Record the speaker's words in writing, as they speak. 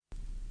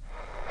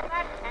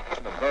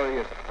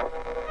serious.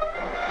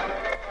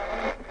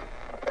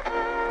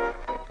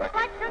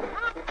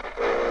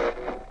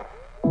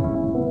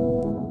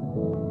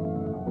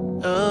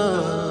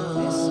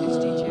 This is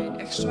DJ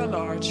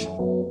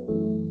XtraLarge.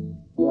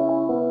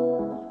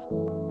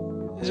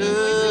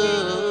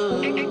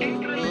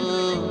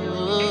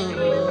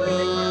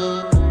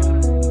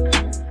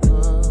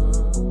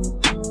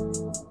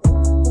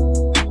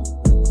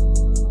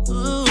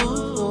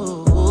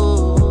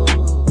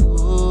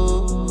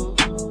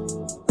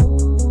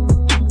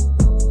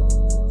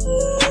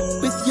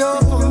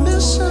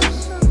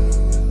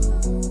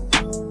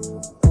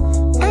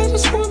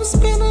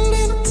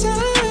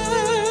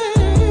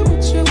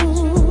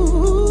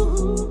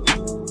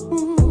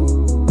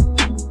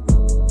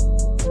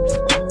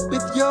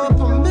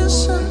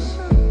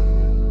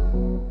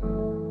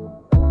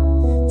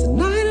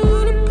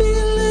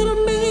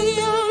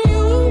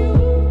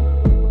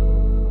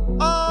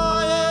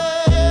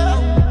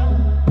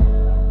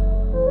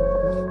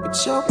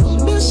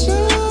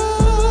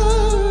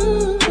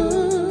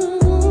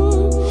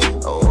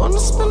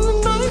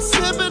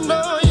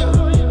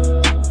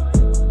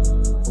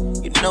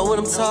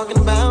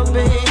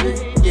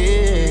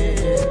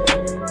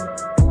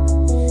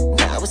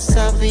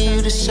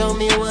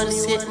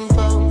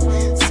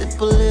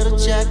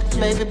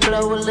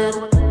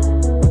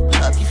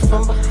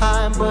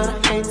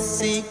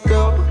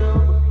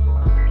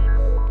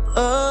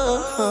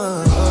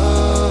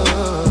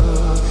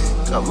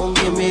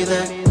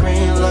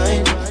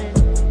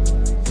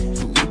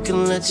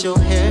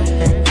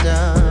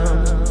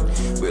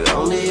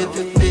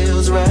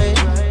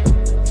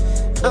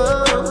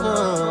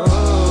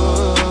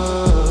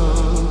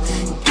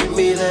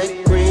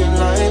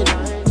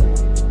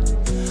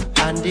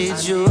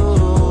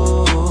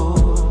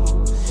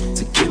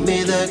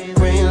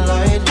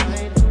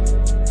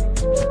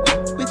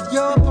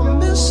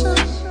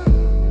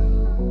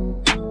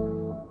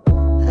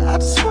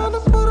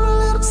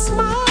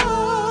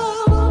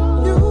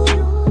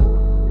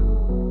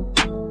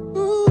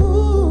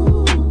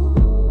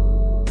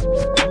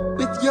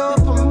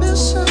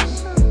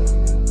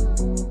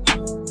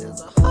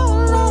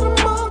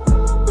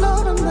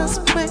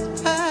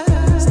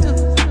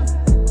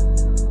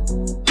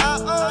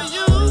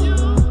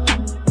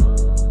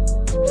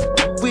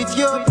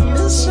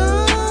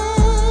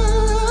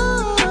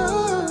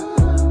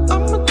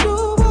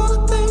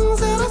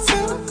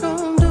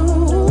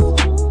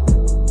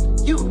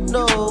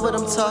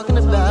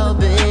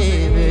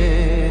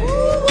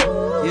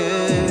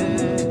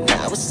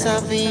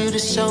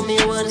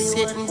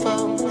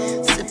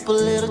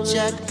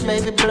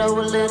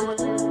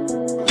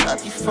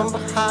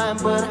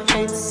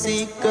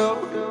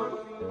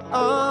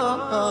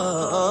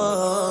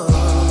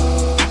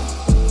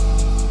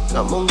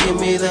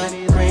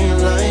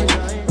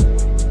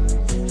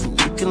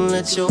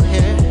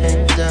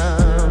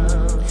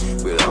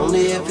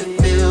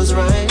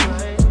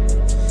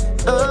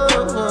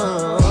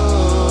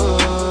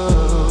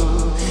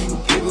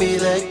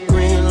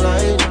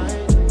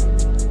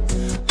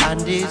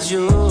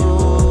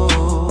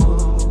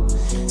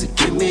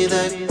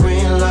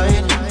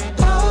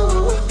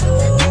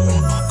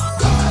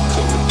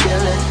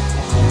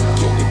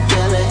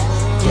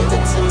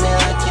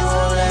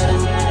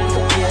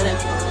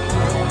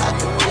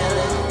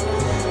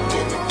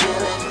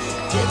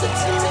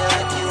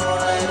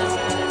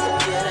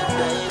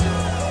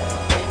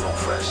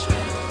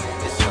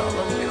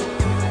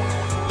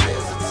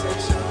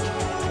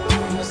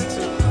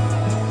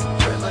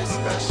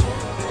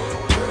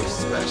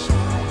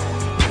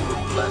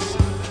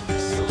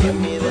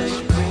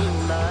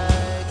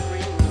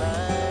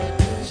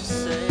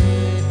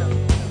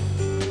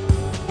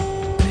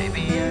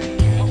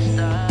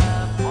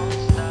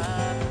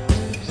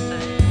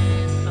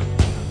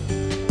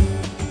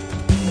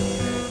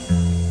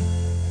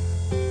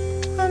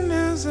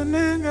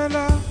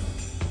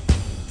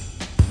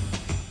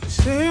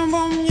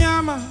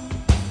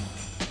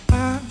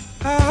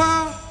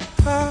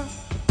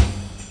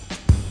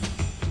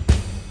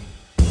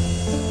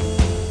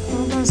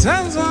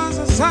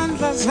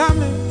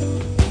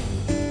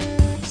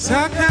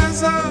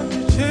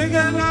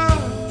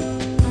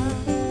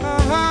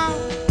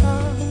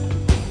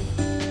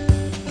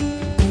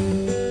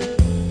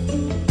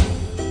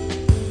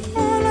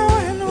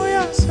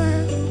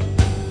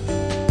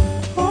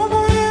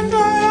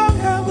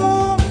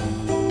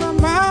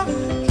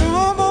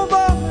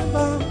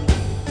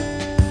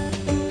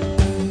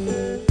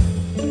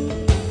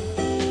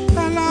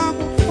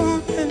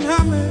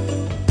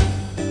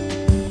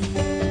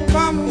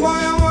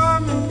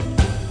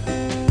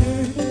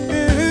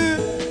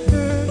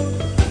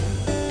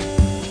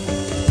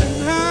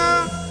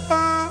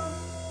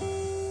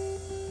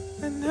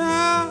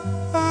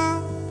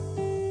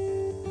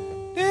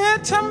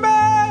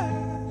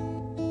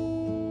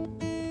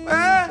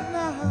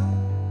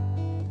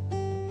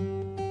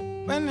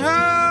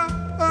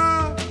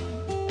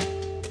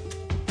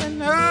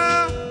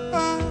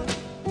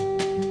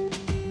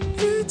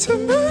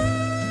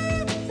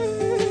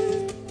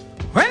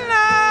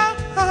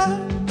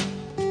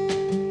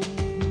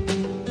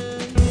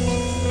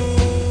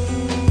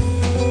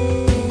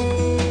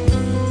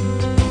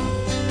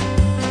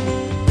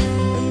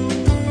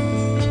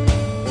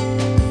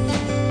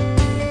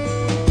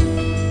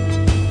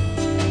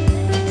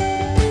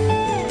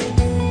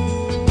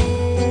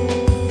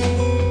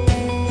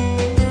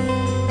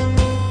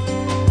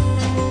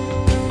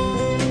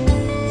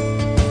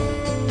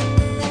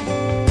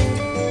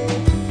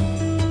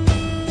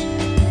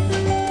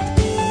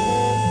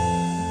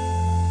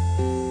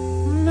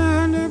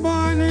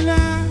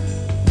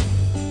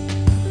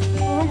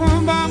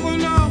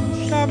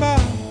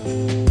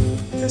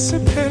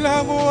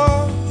 siphela kuwo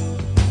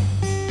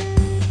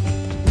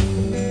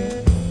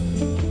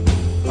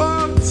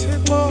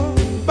oThixo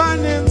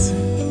baninzi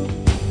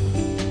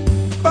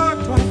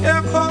kodwa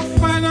ekho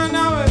fana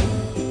nawe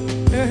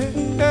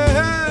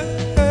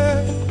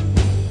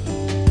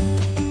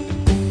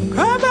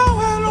Kaba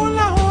wena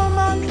unawo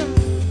amandla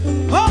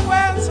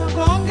okwenza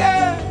konke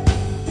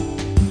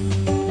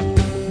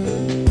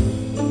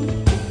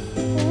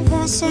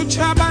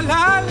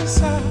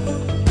ubusutshabalalisa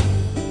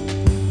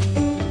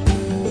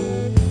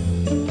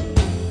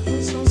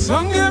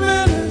zonke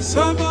imini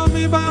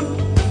zobomi bam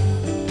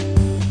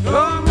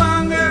noma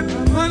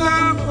ngegama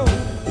lakho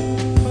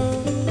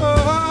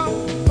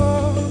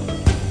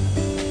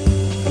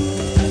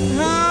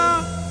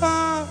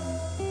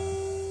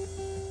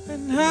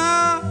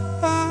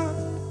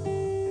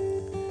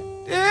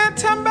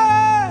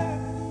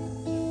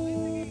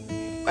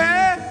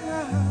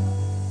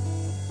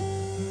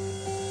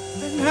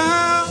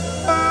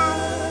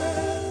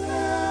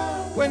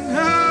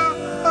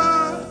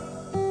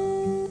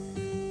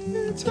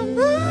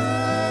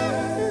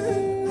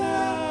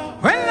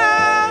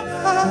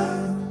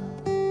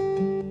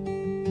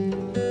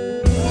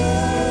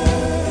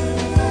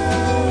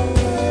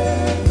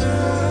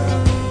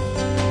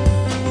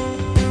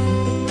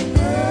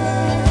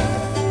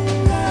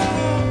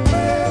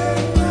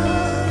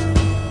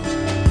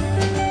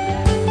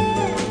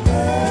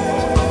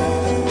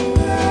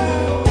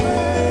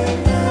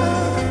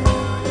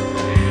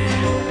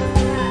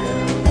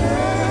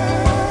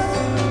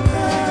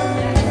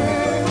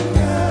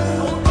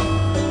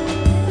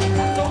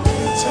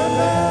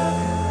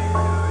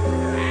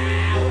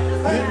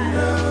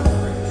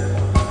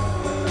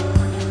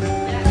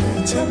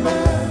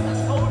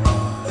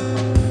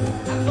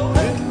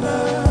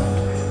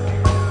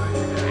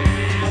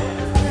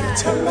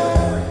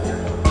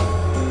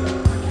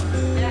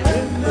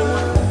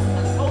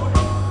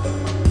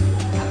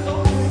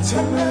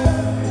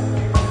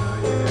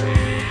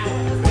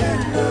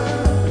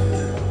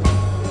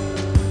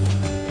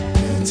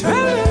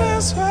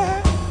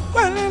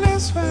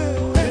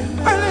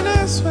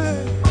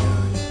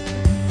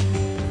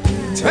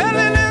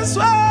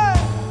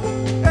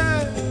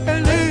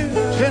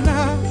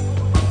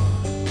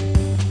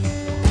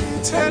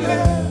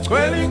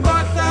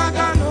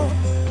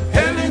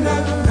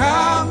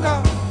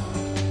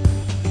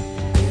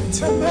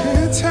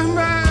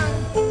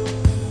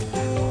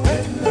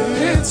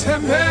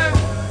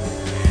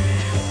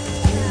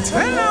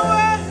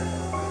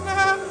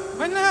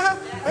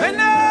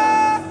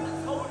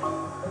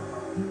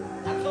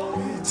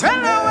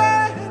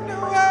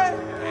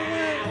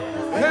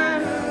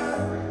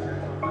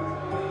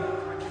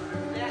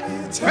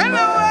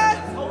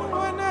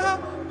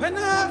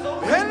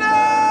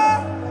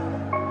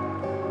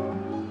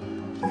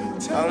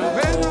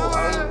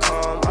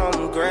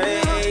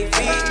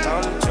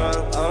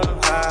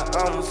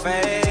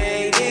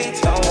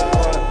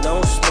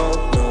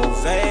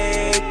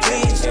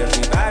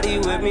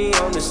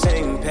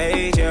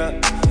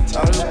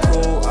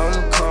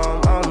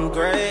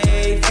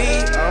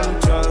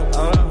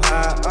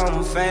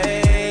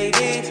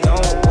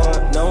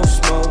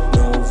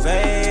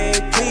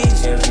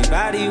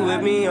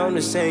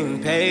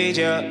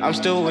I'm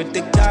still with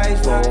the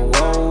guys, whoa,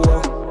 whoa,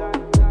 whoa.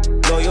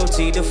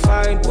 Loyalty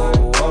defined, whoa,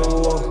 whoa,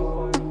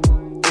 whoa.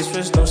 This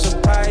was no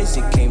surprise,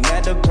 it came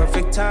at the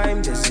perfect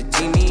time. There's a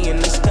genie in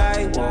the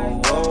sky,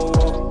 whoa, whoa,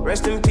 whoa.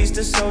 Rest in peace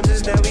to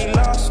soldiers that we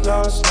lost,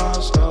 lost,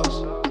 lost,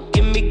 lost.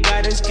 Give me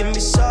guidance, give me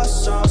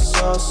sauce, sauce,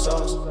 sauce,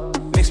 sauce.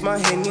 Mix my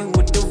Henny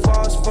with the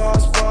Voss,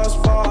 Voss, Voss,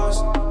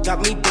 Voss. Got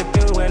me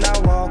dipping when I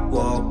walk,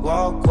 walk,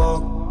 walk,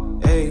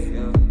 walk.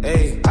 Hey,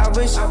 hey. I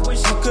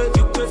wish you could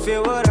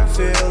feel what I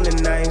feel,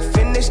 and I ain't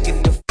finished.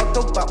 Get the fuck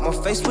up out my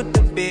face with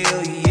the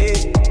bill,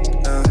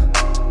 yeah.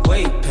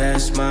 Way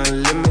past my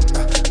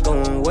limit,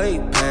 going way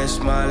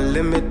past my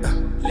limit.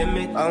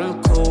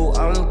 I'm cool,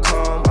 I'm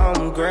calm,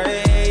 I'm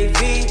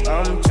gravy.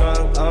 I'm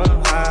drunk,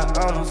 I'm high,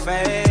 I'm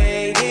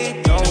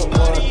faded. Don't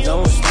want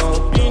no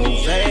smoke, no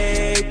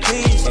vape,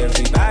 please.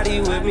 Everybody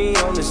with me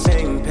on the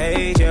same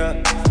page,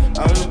 yeah.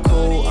 I'm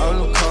cool,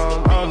 I'm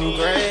calm, I'm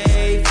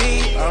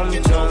gravy. I'm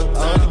drunk,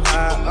 I'm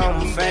high,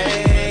 I'm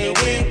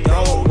faded.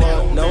 Don't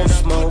want no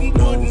smoke,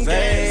 no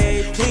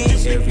vape,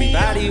 please.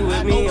 Everybody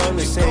with me on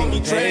the same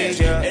page,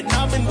 yeah. And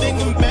I've been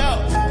thinking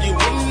about you in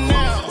and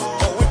out,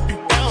 or if you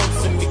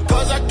bouncing,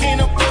 because I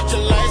can't afford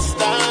your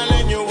lifestyle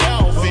and your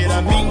outfit.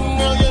 I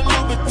mean, all your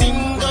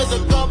Louboutin does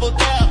a couple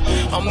tap.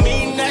 I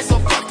mean, that's a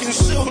fucking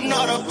shoe,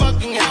 not a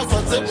fucking house.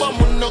 I said,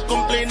 vamos, no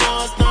complain,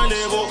 no, it's not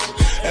level.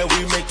 And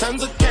we make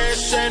tons of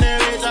cash and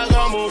every time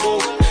I move.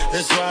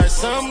 That's why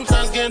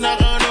sometimes get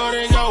knocked on or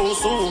they go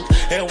soon.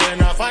 And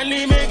when I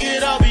finally make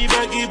it, I'll be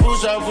back, keep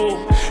push up, fool.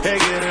 Hey,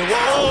 get it,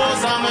 whoa,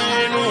 sama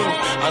enu.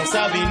 Ang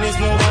sabi nis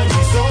no one,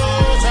 so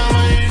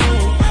sama enu.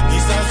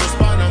 Isang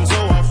suspanang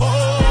so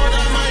afford,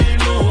 ama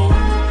enu.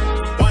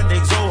 One day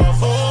so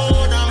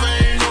afford, ama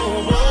enu.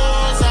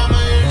 Whoa, sama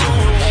enu.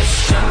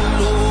 Eshan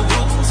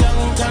lubuk,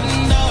 sang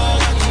tanda,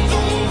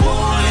 gandong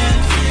bulin,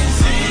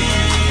 easy.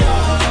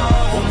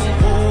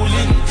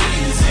 Bulin,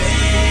 easy.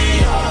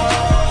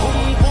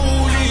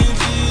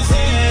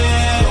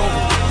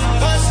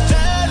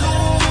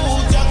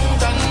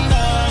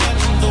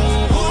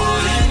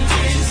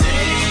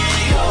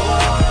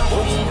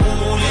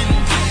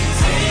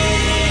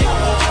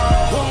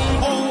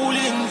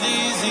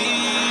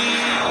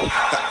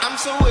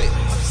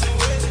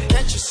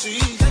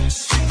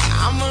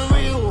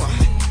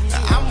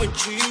 I'm a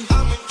G,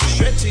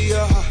 straight to your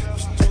heart.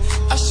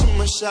 I shoot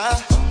my shot.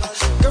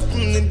 Girl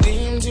from the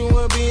dreams, you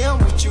wanna be, I'm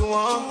what you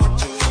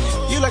want.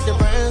 You like the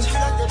brands,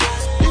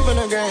 leaving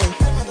the game.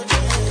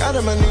 Got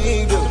him a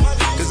need, dude,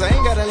 cause I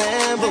ain't got a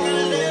Lambo.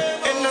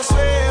 And I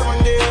swear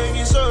one day I'll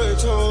be so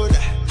told.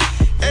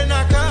 And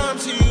I come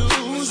to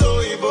you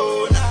so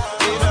bold.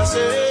 And I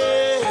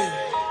say,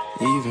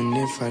 even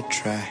if I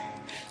try,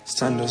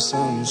 stand or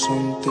some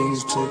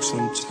things took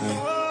some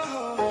time.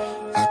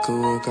 I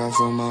could work out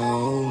for my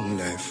whole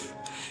life.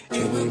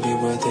 It would be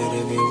worth it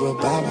if you were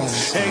by my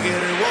side. Hey,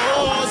 get it,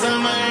 walls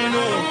on my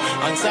know.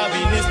 I'm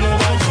sorry, there's no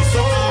one to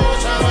so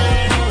I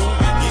know.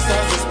 These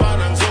are the spot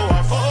I'm so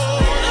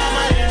afford. I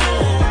might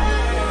know.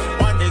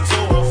 One day so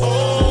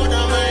afford.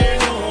 I might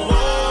know.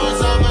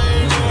 Walls on my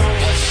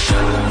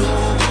know.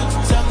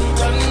 Some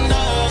thunder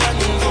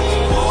and no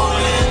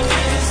rolling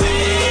easy.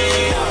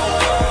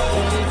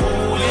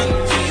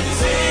 Rolling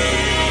easy.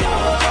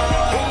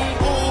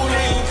 Rolling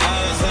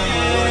easy.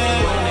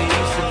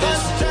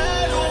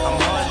 I'm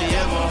hardly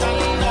ever home.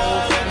 Whole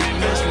family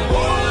miss me.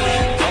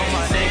 All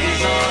my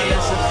niggas on,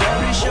 it's a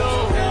fairy show.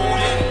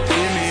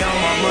 Give me all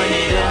my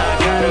money, then I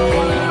gotta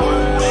go.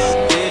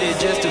 Did it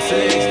just to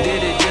flex,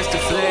 did it just to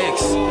flex.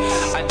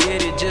 I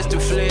did it just to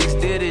flex,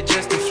 did it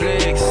just to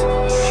flex.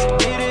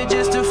 Did it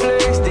just to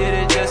flex, did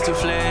it just to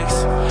flex.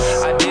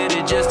 I did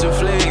it just to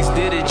flex,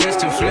 did it just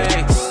to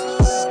flex.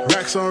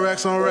 Racks on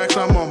racks on racks,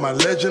 I'm on my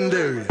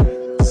legendary.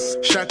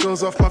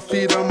 Shackles off my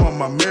feet, I'm on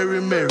my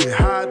Mary Mary.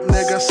 Hot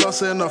nigga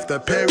saucing off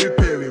that Perry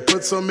Perry.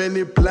 Put so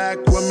many black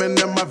women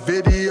in my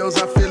videos,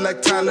 I feel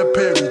like Tyler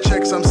Perry.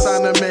 Checks, I'm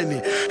signing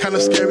many. Kinda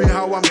scary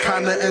how I'm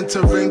kinda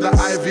entering the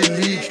Ivy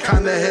League.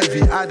 Kinda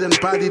heavy, I done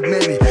bodied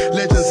many.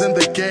 Legends in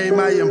the game,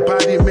 I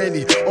embody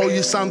many. Oh,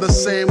 you sound the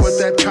same with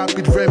that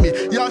copied Remy.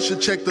 Y'all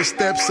should check the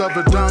steps of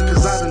a dawn,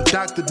 cause I done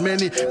doctored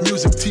many.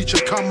 Music teacher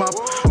come up,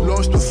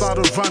 launched without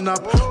a run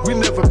up. We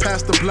never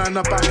passed the blind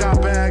up, I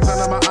got bags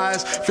under my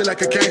eyes. Feel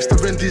like a gangster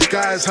in these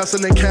guys,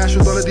 hustling cash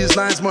with all of these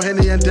lines. More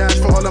Henny and Dash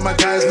for all of my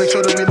guys. Make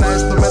sure that we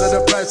nice, no matter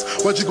the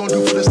price. What you gonna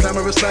do for this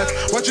glamorous life?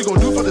 What you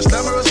gonna do for this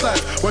glamorous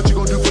life? What you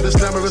gonna do for this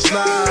glamorous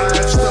life?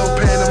 Still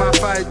paying in my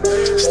fight,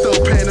 still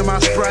paying in my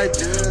Sprite.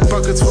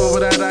 Buckets full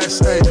with that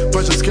ice, ayy.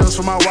 Bunch of skills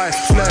for my wife,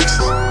 flex.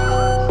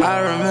 I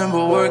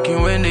remember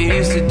working when they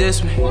used to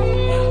diss me.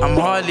 I'm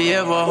hardly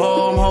ever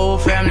home, whole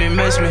family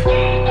miss me.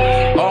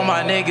 All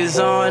my niggas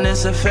on,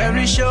 it's a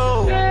family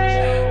show.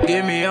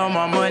 Give me all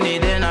my money,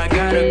 then I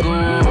gotta go.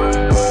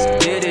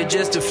 Did it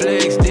just to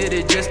flex, did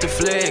it just to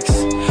flex.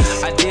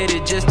 I did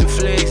it just to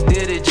flex,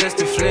 did it just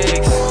to flex.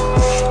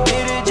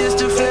 Did it just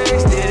to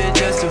flex, did it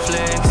just to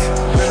flex.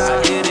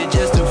 I did it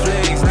just to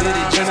flex, did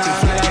it just to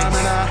flex.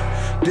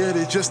 Did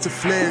it just to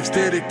flex,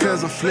 did it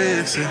cause I'm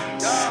flexing.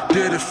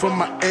 Did it for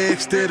my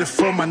ex, did it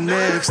for my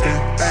next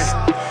thing.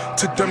 Ay.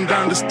 Took them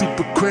down to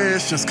stupid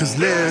questions, cause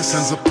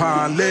lessons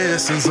upon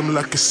lessons, I'm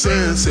like a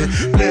sensei.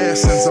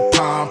 Blessings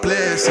upon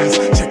blessings,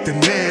 check the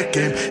neck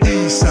and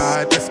east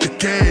side, left the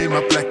game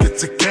up like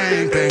it's a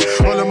gangbang.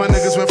 All of my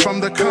niggas went from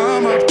the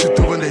come up to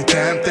doing they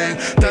damn thing.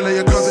 Telling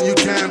your cousin you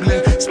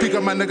gambling, speak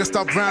up my niggas,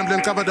 stop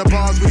rambling. Cover the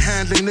bars we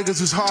handling, niggas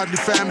who's hardly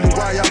family.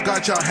 Why y'all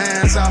got your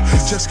hands out?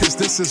 Just cause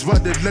this is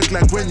what it look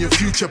like when your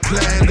future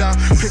planned out.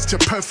 Picture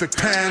perfect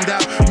panned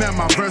out, man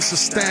my verses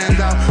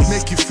stand out.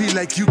 Make you feel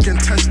like you can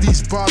touch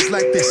these bars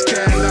like they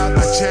scanned out.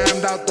 I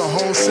jammed out the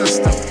whole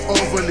system.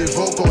 Overly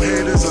vocal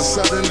haters are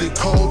suddenly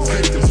cold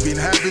victims. Been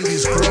having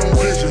these grown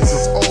visions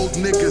of old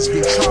niggas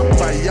being chopped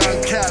by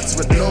young cats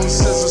with no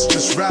scissors,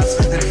 just raps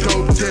and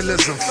dope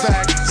dealers. In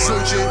fact,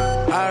 Suji.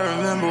 I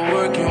remember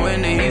working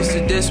when they used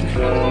to diss me.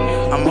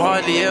 I'm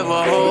hardly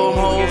ever home,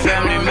 whole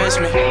family miss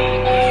me.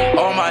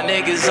 All my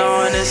niggas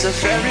on, it's a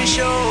fairy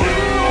show.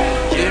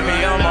 Give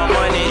me all my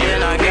money,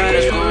 then I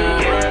gotta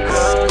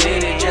go.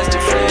 Did it just to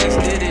flex,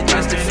 did it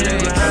just to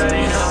flex.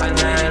 I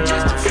did it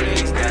just to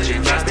flex, did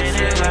it just to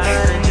flex.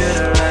 Into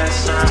the right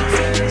side,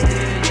 did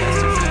it just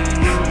to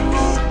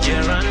flex.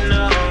 Yeah, I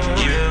know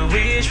you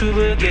wish we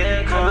would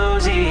get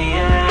cozy,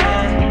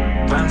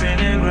 yeah. Bumping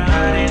and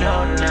grinding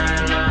all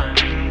night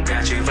long.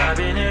 Got you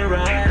vibing and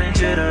riding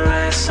to the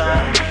right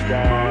side.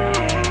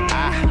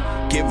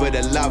 Give her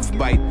the love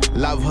bite.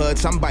 Love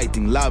hurts, I'm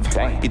biting love.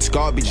 It's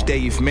garbage day.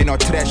 If men are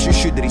trash, you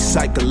should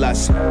recycle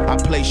us. I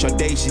play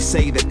Sade, she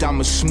say that I'm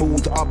a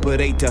smooth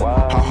operator.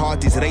 Her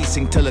heart is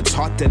racing till it's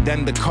hotter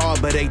than the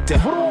carburetor.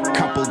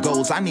 Couple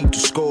goals, I need to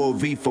score a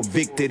V for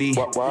victory.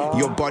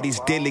 Your body's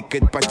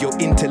delicate, but your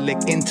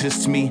intellect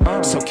interests me.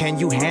 So can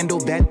you handle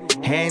that?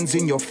 Hands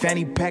in your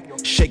fanny pack,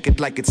 shake it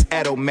like it's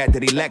aromat.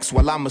 Relax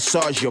while I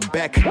massage your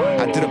back.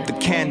 I drip the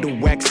candle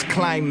wax,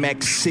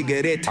 climax,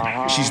 cigarette.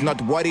 She's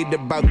not worried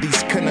about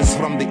these cunners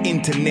from the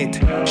internet.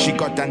 She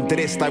got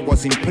undressed, I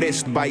was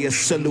impressed by her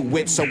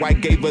silhouette, so I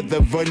gave her the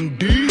Vin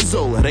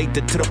Diesel,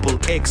 rated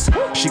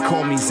XXX. She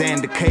called me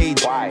Xander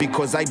Cage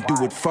because I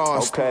do it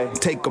fast.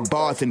 Take a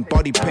bath and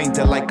body paint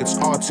her like it's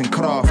arts and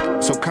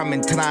craft. So come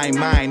and try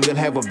mine, we'll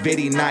have a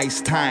very nice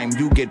time.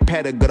 You get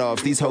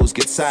paragraphs, these hoes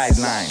get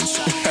sidelines.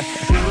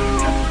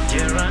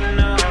 Yeah, I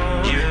know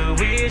you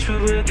wish wish we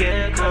would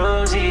get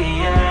cozy,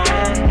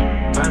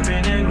 yeah.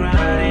 Bumping and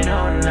grinding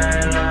all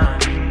night long.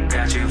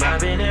 Got you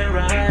vibing and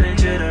riding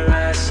to the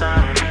right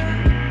song.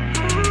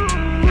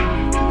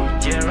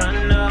 Yeah,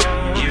 I know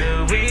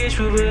you wish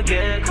we would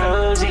get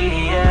cozy,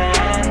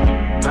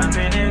 yeah.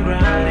 Bumping and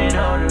grinding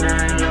all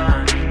night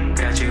long.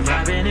 Got you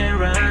vibing and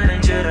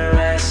riding to the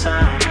right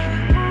song.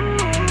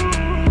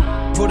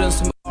 Put on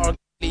some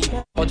R&B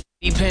or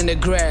deep in the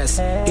grass.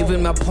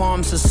 Even my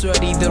palms are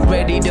sweaty, they're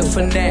ready to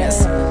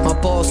finesse. My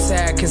ball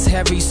sack is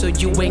heavy, so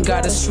you ain't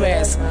gotta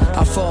stress.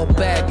 I fall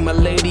back, my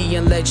lady,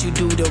 and let you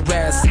do the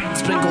rest.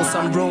 Sprinkle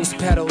some rose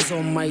petals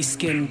on my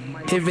skin.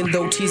 Even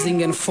though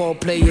teasing and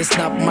foreplay is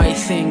not my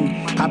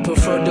thing, I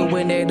prefer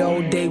doing it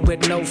all day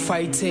with no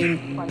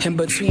fighting in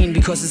between,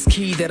 because it's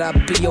key that I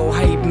be your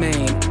hype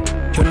man.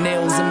 Your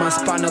nails in my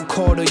spinal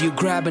cord, or you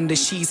grabbing the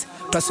sheets.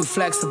 Plus you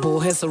flexible,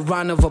 here's a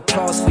round of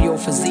applause for your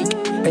physique.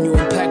 And you're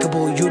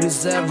impeccable, you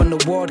deserve an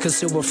award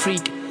cause you're a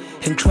freak.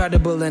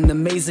 Incredible and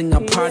amazing,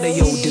 I'm proud of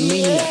your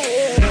demeanor.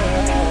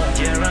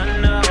 Yeah, I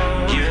know,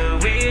 you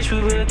wish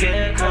we would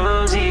get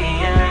cozy,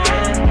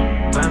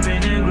 yeah.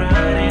 Bumping and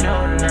grinding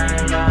all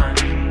night long.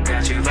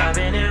 Got you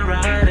vibing and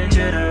riding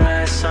to the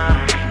right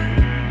song.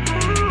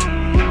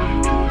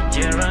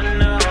 Yeah, I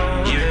know,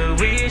 you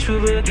wish we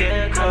would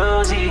get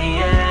cozy,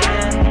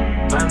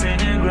 yeah.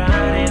 Bumping and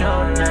grinding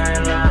all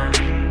night long.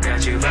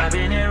 Got you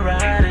vibing and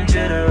riding to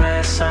the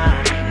right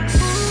song.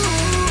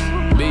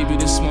 Baby,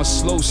 this my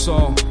slow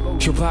song.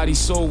 Your body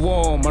so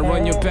warm, I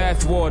run your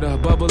bath water,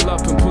 bubble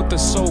up and put the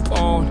soap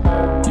on.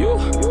 You,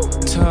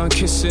 tongue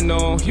kissing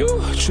on you,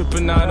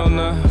 tripping out on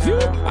the view.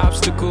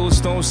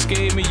 Obstacles don't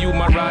scare me, you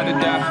my ride or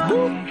die.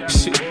 Woo.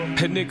 Shit,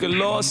 a nigga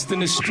lost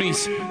in the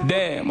streets.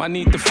 Damn, I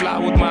need to fly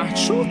with my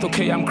truth.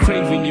 Okay, I'm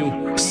craving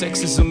you.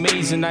 Sex is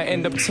amazing, I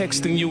end up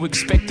texting you.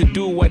 Expect to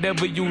do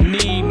whatever you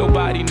need,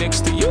 nobody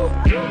next to you.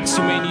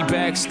 So many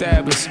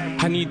backstabbers,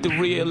 I need to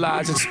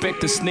realize.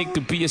 Expect a snake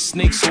to be a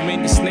snake. So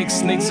many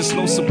snakes, it's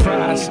no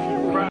surprise.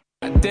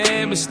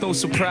 Damn, it's no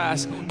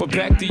surprise. But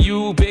back to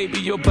you, baby,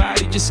 your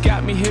body just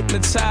got me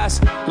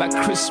hypnotized. Like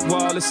Chris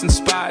Wallace,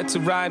 inspired to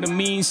write a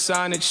mean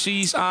sonnet.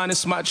 She's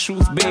honest, my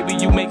truth, baby,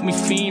 you make me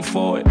fiend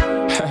for it.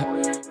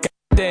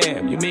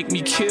 Damn, you make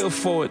me kill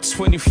for it.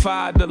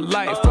 25 to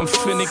life, I'm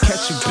finna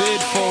catch a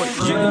bid for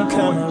it. You can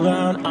come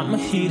around, I'ma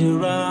heat it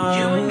around.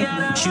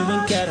 You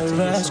ain't gotta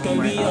rush,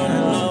 gonna be on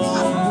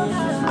alone.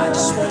 I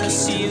just wanna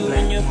see you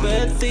in your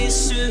birthday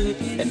suit,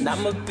 and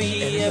I'ma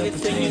be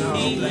everything you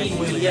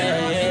need,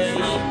 yeah.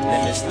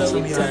 Let me slow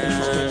it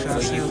down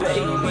for you,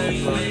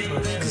 baby,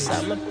 cause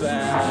I'm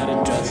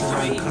about to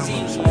drive you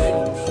crazy.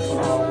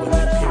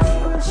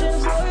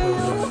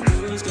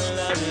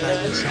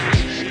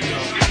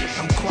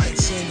 I'm quite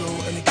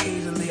single and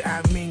occasionally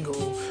I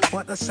mingle,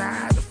 but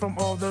aside from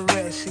all the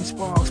rest, she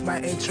sparks my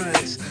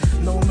interest.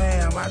 No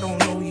ma'am, I don't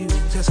know you,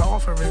 just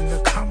offering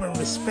the common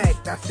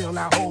respect I feel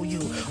I owe you.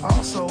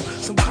 Also,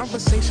 some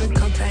conversation,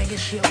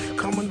 companionship,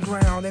 common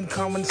ground and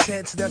common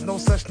sense. There's no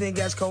such thing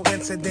as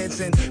coincidence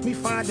in me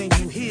finding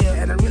you here,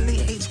 and I really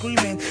hate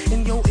screaming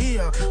in your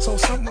ear. So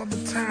some other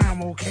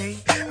time, okay?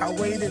 I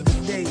waited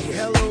today.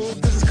 Hello,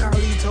 this is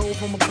Carlito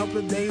from a couple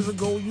of days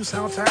ago. You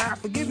sound tired,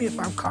 forgive me if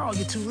I've called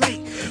you too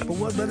late, but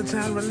what better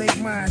time to relate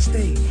my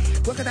state?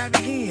 Where could I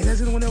begin?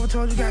 Has anyone ever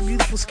told you got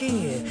beautiful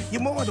skin?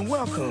 You're more than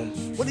welcome.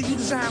 What do you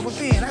desire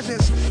within? I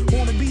just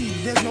wanna be.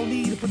 There's no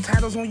need to put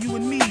titles on you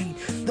and me.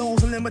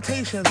 Those are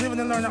limitations. Living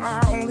and learning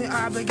are our only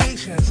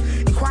obligations.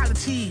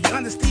 Equality,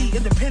 honesty,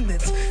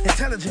 independence,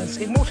 intelligence,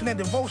 emotion and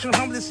devotion.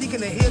 Humbly seeking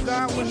to hear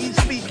God when He's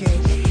speaking.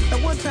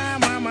 At one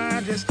time, my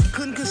mind just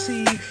couldn't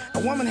conceive a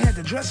woman had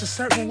to dress a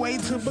certain way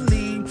to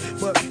believe.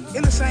 But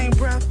in the same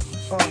breath,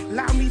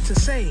 allow me to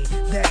say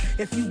that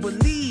if you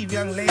believe,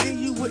 young lady,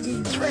 you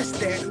wouldn't dress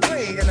that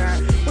way. And I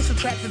was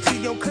attracted to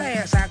your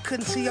class. I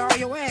couldn't see all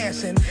your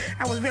ass, and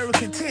I was very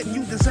content.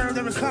 You deserved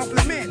every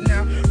compliment.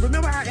 Now,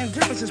 remember how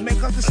indifferences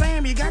make us the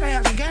same. You gotta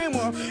have some game,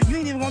 or you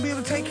ain't even gonna be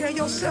able to take care of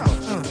yourself.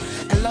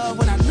 And love,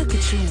 when I look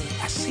at you,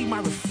 I see my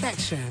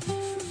reflection.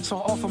 So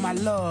I offer my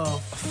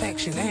love,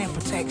 affection, and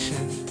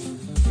protection.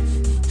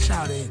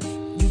 Shout it,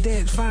 you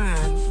dead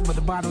fine, but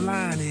the bottom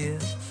line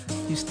is,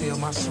 you still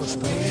my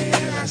sister.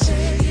 When I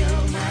say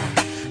you're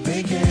my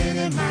beginning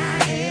in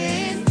my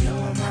head,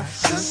 you're my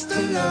sister,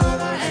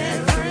 lover,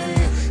 and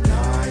friend.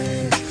 Lord,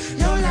 is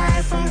your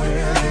life from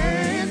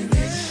within.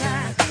 It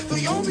shines through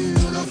your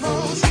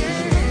beautiful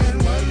skin.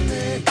 One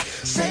day,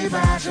 say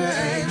about you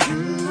ain't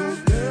true.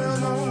 There's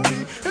no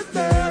me if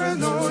there is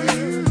no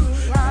you.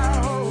 I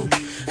hope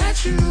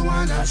that you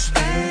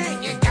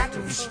understand. You got to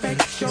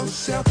respect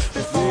yourself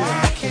before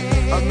I can.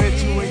 I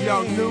met you when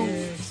y'all knew.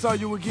 Saw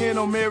you again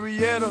on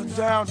Marietta,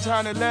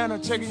 downtown Atlanta,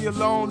 checking your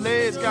long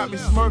legs. Got me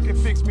smirking,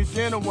 fixed me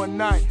dinner one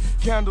night.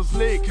 Candles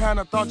lit,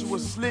 kinda thought you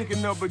was slick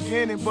in the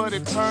beginning, but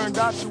it turned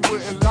out you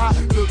wouldn't lie.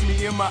 Looked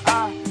me in my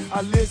eye,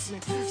 I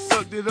listened,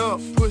 sucked it up,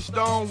 pushed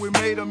on, we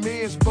made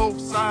amends. Both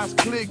sides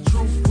clicked,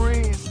 true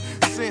friends.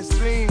 Since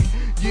then,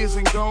 years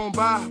ain't gone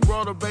by.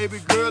 Brought a baby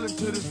girl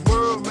into this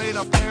world, made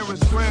our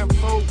parents grand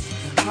folks.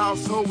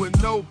 Household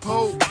with no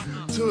pope.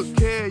 took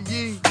care of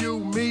you,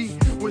 me,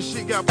 when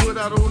shit got put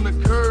out on the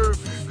curb.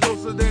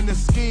 Closer than the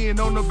skin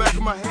on the back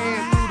of my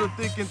hand. Through the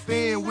thick and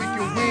thin, we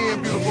can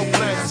win. Beautiful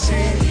black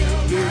skin.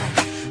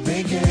 Yeah.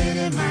 Make it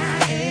in my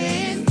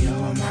hand. You're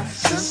my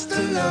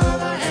sister,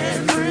 lover,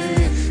 and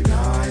friend.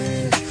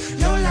 Darling,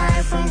 your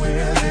life from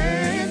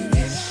within.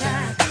 It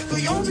shines through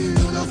your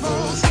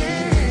beautiful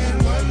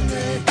skin. One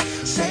day,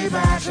 say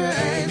bye to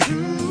ain't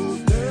true.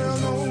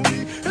 There's no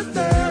me if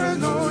there is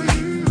no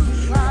you.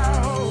 I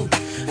hope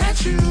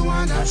that you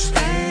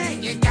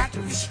understand. You got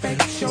to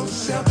respect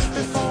yourself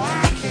before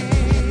I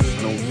can.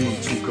 No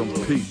need to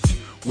compete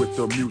with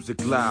the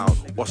music loud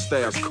or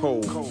stairs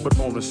cold, but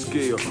on a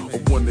scale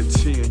of 1 to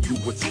 10, you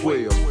were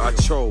 12. I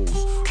chose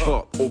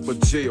up over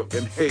jail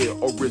and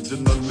hell,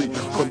 originally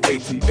from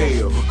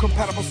ATL.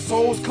 Compatible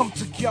souls come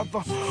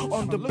together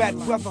under bad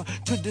weather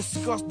to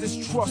discuss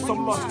distrust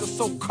amongst the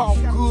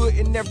so-called good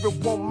in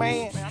everyone,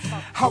 man.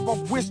 How I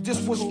wish this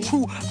was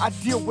true. I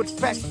deal with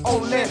facts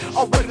only,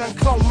 already done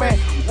clone, man.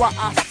 Why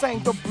I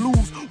sang the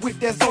blues with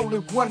there's only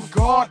one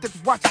God that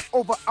watches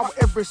over our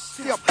every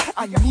step.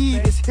 I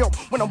need his help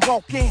when I'm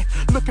walking,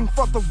 looking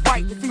for the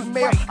right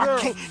female. I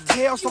can't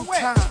tell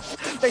sometimes.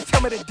 They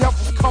tell me the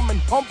devil's coming,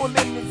 humble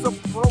in his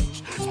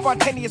approach,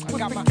 spontaneous with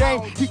the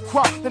game. He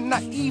crossed the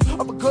naive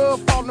of a girl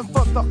falling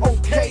for the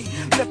okay.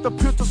 Let the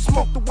pure to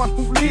smoke, the one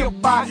who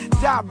live by,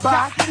 die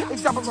by.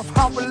 Examples of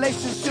how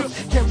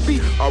relationships can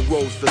be. I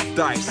rolls the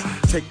dice,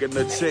 taking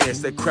a chance,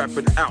 they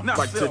crapping out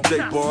like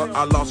today, boy.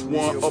 I lost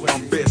one of my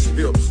best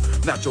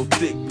hips. Not your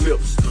thick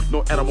lips,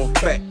 no animal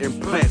fat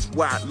implants,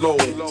 wide low.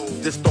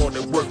 Just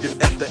started working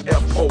at the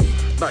airport,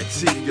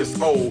 19 years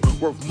old,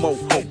 worth more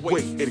hope,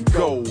 weight and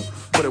gold.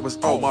 But it was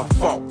all my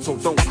fault, so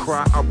don't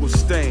cry, I will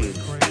stand.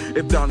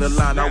 If down the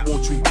line I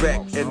want you back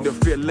and the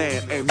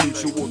feeling ain't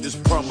mutual,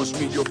 just promise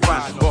me you'll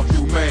find a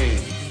humane.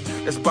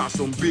 Let's buy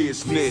some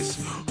business.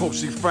 Hope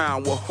she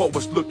found what hope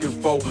was looking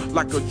for,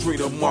 like a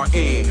dream of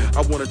Martin.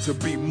 I wanted to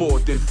be more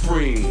than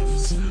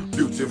friends.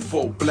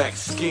 Beautiful black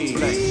skin.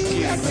 Black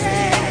skin.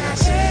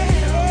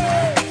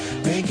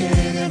 Make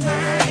it in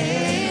my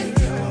hand.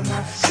 You're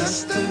my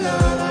sister,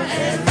 lover,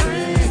 and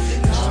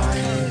friend.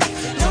 Darling,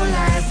 your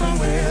life from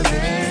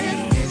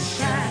within. It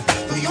shines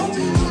through your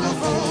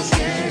beautiful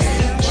skin.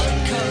 One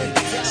could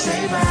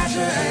say bye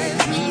to ain't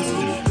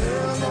true.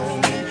 There's no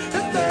me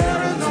if there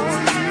is no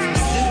you.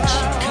 I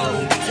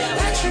hope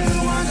that you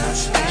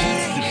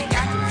understand. You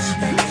got to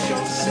respect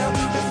yourself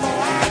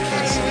before I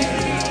can.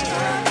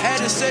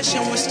 Had a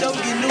session with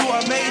Stokey, knew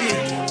I made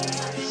it.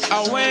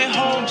 I went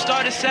home,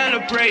 started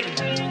celebrating.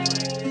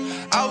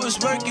 I was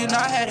working,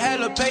 I had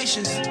hella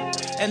patience.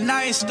 And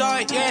I ain't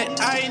start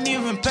yet, I ain't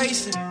even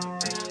pacing.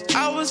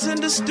 I was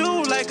in the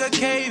stool like a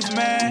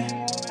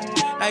caveman.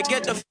 I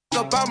get the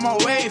up out my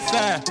way,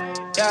 fam.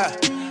 Yeah,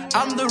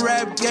 I'm the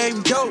rap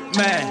game dope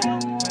man.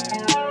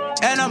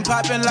 And I'm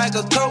popping like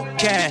a Coke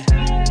can.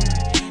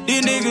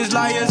 These niggas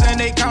liars and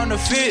they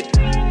counterfeit.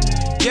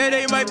 Yeah,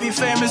 they might be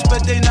famous,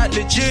 but they not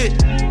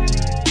legit.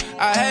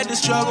 I had to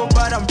struggle,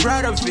 but I'm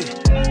proud of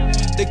it.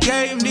 The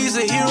game needs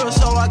a hero,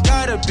 so I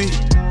gotta be.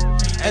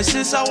 And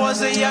since I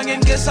was a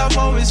youngin', guess I've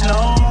always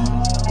known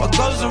what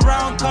goes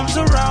around comes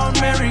around,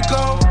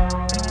 merry-go.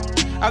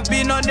 I've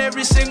been on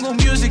every single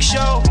music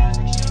show.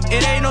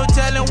 It ain't no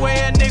telling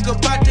where a nigga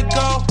about to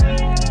go.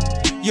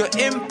 Your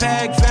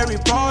impact very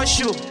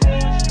partial.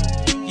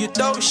 You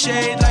throw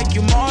shade like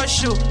you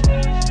Marshall.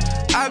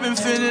 I've been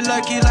feeling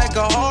lucky like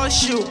a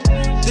horseshoe.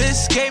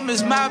 This game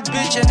is my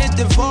bitch and it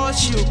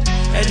divorced you.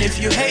 And if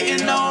you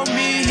hating on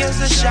me, here's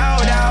a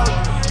shout out.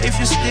 If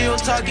you still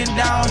talking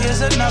down,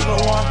 here's another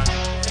one.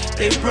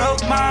 They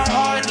broke my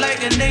heart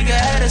like a nigga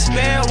had a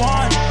spare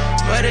one.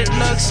 But it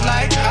looks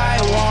like I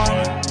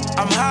won.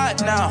 I'm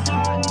hot now.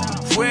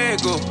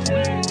 Fuego.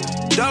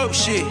 Dope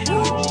shit.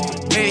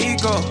 Here he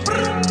go.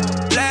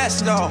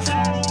 Blast off.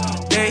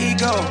 There he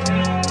go.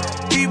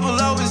 People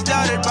always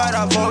doubted, but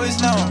I've always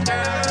known.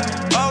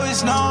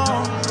 Always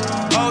known.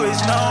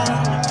 Always known.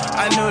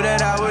 I knew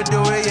that I would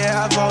do it,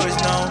 yeah, I've always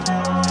known.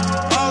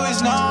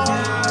 Always known.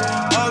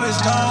 Always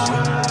known.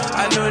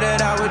 I knew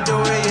that I would do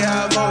it,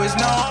 yeah, I've always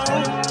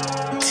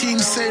known.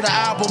 Tings say the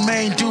album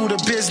ain't do the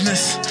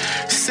business.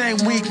 Same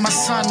week, my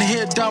son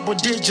hit double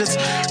digits.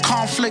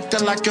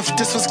 Conflicted like if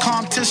this was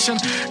competition.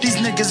 These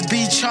niggas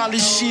beat Charlie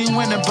Sheen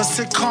winning, but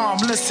sit calm,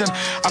 listen.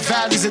 Our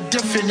values are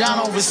different,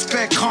 y'all don't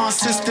respect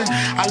consistent.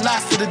 I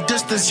lasted a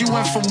distance, you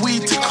went from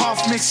weed to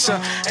cough mixture.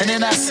 And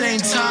in that same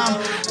time,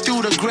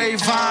 through the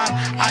grapevine,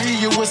 I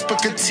hear you whisper,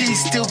 could T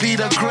still be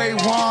the great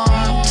one?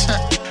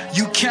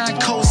 You can't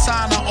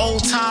co-sign an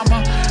old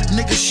timer.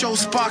 Niggas show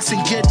sparks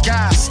and get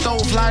gas,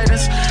 stove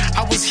lighters.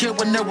 I was here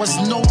when there was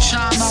no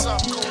China.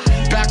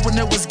 Back when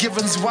it was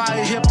Givens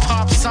Wire,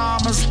 hip-hop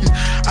summers.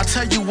 I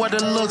tell you what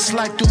it looks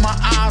like through my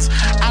eyes.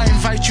 I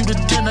invite you to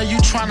dinner, you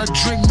tryna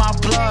drink my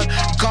blood.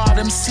 God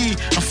MC,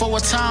 and for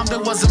a time they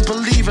wasn't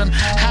believing.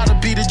 Had to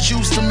be the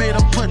juice that made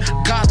them put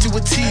God to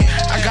a T.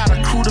 I got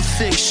a crew to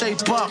fix,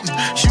 shape up.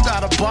 You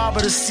got a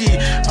barber to see.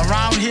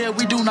 Around here,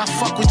 we do not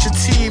fuck with your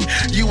team.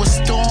 You a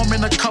storm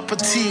in a cup of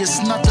tea.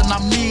 It's nothing I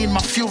mean.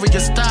 My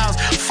furious styles,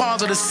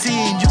 father the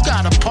scene. You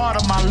got a part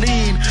of my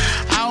lean.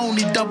 I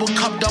only double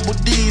cup, double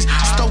D's.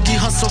 Stogie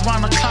hustle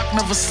round the clock,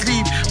 never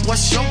sleep.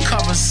 What's your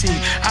currency?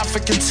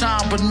 African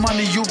time, but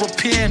money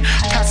European.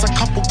 Pass a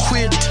couple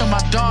quid to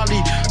my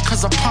dolly,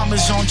 cause I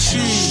Parmesan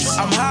cheese.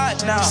 I'm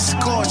hot now,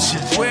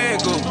 scorching,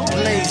 wiggle,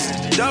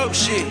 blazing, dope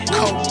shit,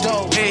 coke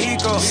dope. Here he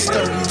go,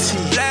 sturdy tea,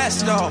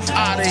 blast off,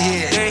 out of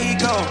here. There he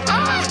go.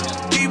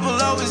 People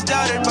always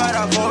doubted, but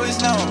I've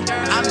always known.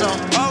 I know,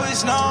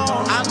 always known.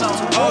 I know,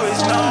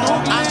 always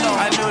known. I know.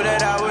 I knew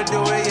that I would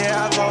do it.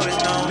 Yeah, I've always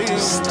known.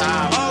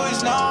 Stop.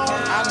 Always known.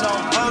 I know,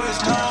 always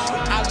known.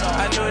 I know.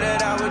 I knew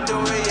that I would do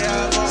it.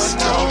 Yeah, I've always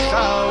known.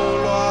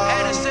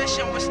 Had a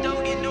session with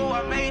Stogie, knew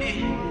I made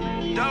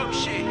it. Dope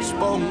shit.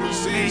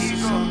 There you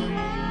go.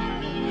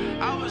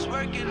 I was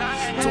working, I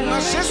had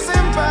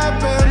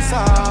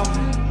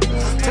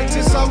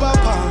Tethi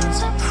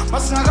sabaphansi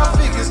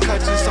masingakafika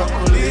isikhathi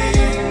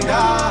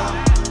sokulinda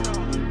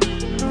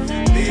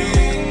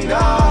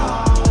linda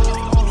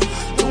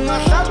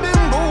ungahlaba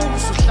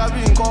imbuzi uhlaba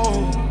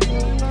inkomo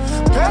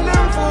phela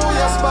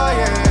imfuyo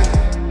sibayele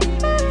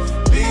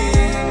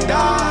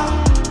linda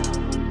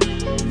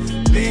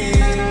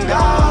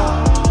linda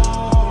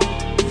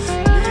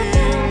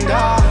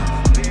linda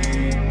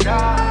linda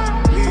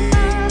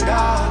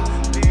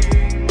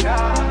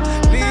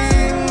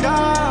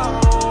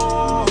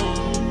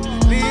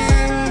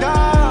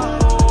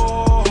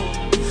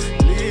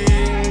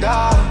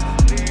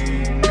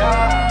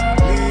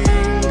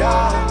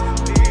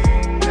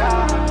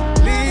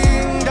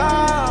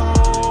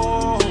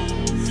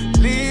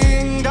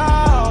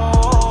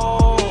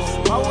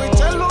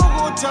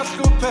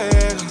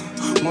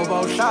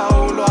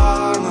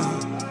Uhlawulwana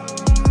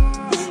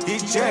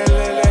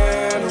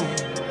ijelelelo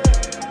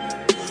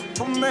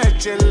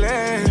umejele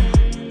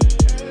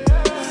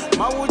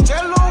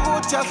mawutshela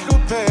ukuthi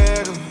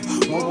ahlupheka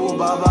ngoba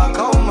ubaba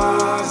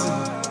khawumazi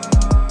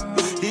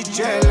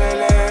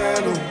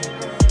ijelelelo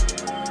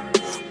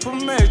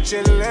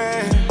umejele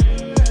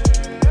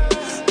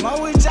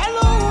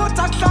mawutshela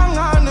ukuthi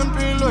akuhlangane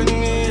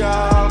empilweni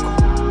yakho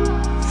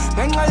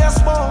ngenxa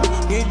yesibongo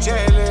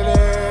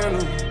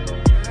ngijelelelo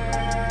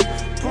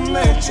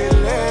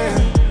umejele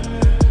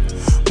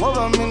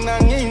ngoba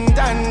mina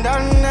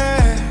ngiyintandane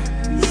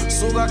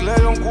suka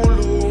kuleyo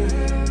nkulumo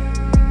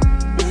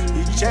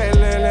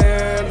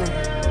ijelelelo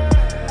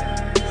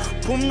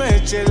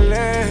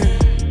umejele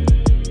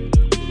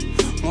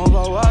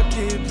ngoba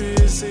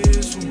wakhipha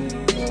isisu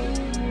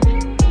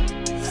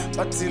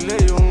bathi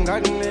leyo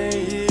ngane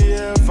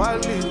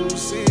iyevalile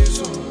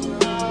usizo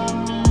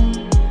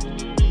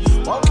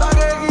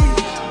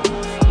wawuxakekile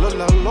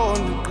lola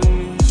lona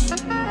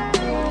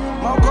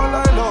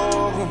Makola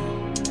logo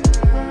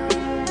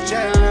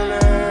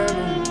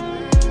Chelelelo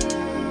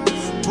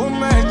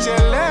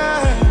Umechele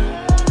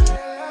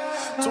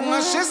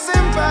Tungashisa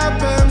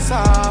impephe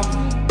emsamo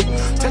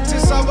Tethi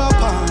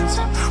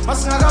sabaphansi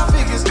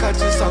masingakafika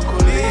isikhathi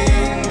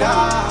sokulinda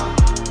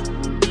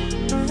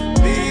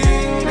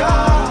linda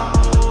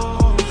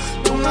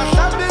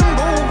tungahlaba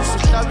imbuzi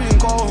uhlaba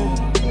inkomo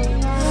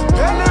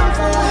phela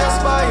imfuyo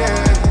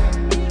sibayele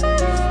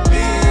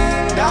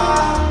linda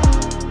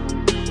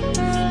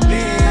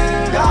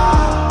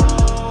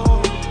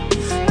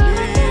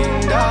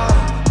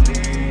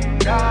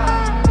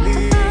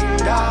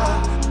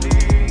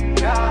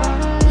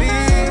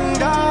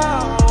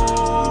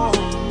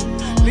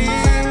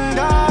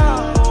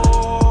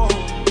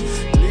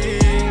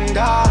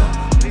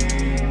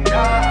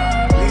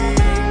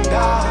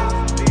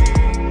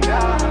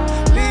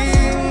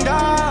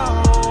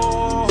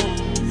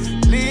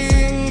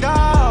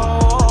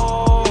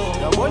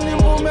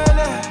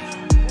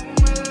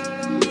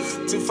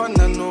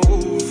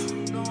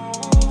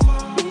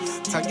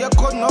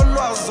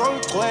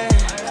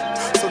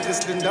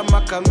Sokusilinda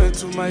amagama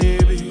ethu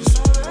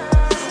mayebiso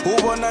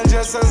ubona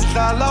nje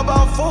sesidlala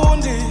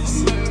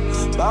abafundisi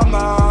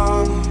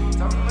bamama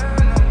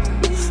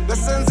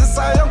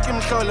besenzisa yonke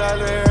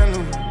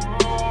imhlolalelo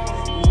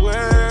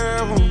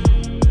wewe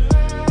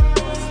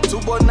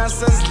tubona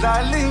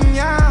sesidlala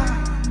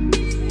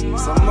inyama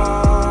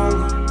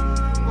samanga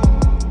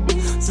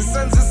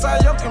sisenzisa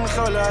yonke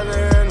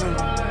imhlolalelo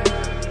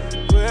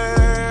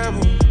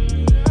wewe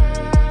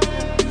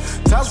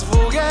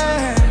tasvuke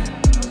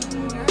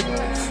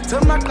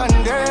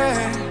Temaqande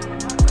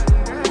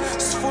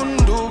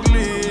sifunda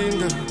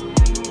ukulinda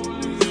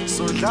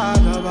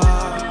sodlala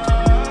abantu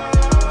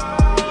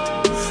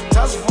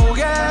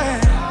Tasivuke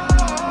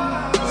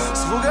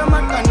sivuke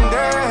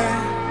emaqande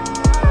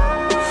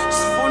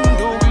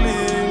sifunda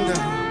ukulinda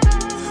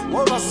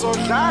ngoba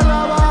sodlala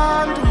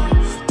abantu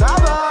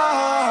daba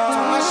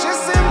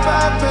tungashisa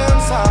impephe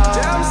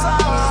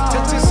emsamo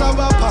tethi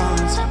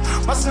sabaphansi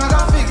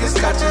masingakafika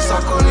isikhathi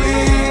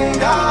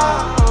sokulinda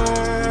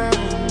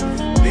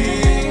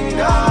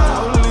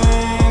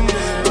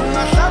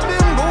ungahlaba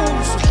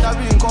imbuzi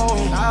uhlaba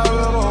inkomo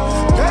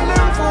phela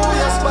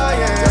imfuyo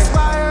sibayele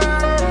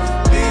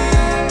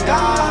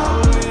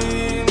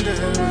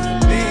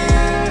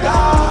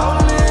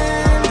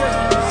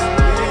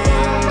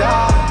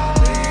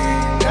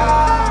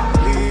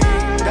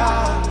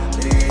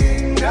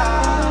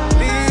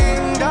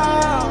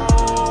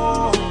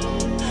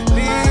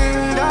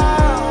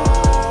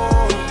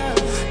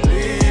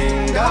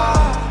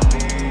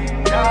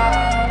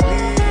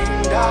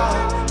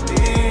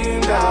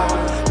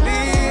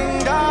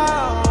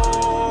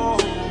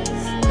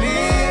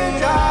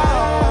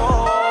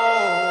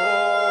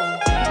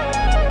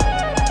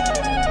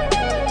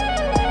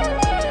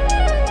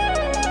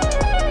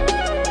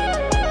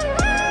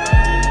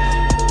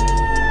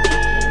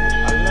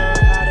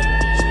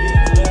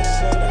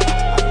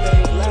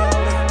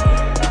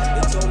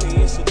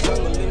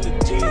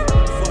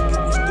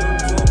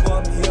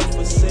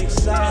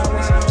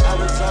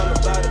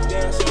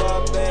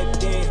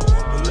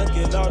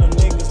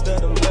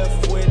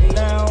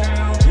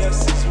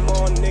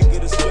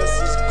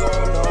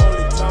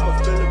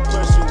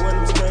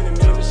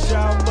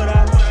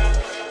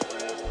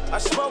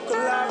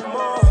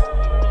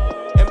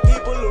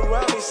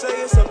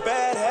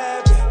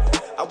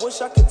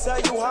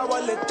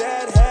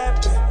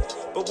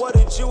What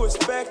did you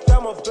expect?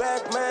 I'm a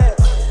black man.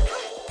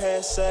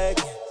 Pants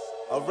sagging,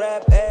 a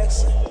rap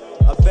accent,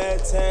 a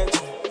bad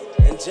tantrum,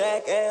 and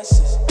jack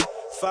answers.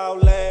 Foul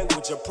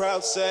language, a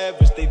proud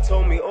savage. They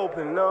told me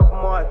open up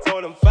more, I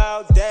told them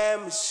foul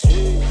damage.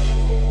 Shit.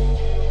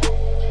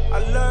 I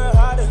learned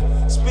how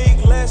to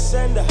speak less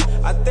and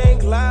I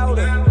think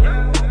louder.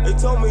 They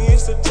told me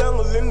it's the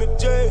jungle in the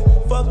J.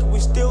 Fuck it, we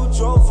still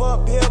drove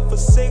up here for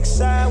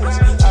 6 hours.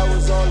 I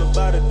was all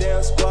about a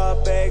damn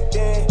squad back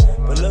then,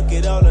 but look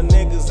at all the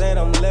niggas that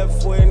I'm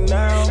left with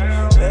now.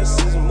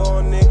 Less is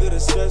more, nigga, the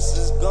stress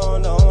is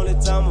gone. The only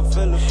time I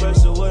feel the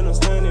pressure when I'm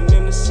standing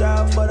in the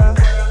shop. But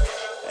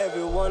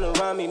everyone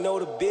around me know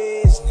the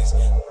business.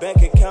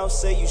 Bank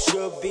accounts say you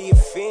should be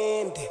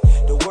offended.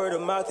 The word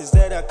of mouth is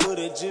that I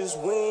could've just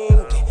winged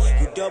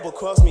it. You double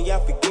cross me, I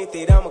forget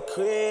that I'm a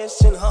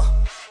Christian, huh?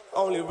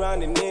 Only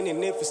rounding in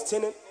and if it's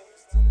tenant.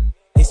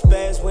 They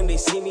spaz when they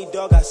see me,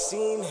 dog, I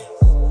seen it.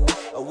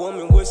 A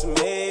woman with some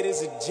head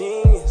is a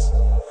genius.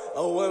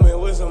 A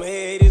woman with some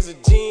head is a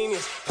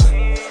genius.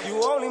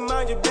 You only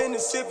mind your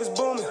business if it's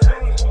booming,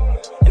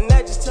 and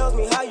that just tells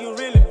me how you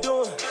really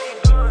doing.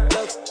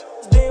 Looks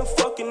damn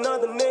fucking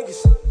other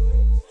niggas.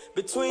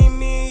 Between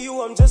me and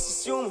you, I'm just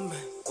assuming, man.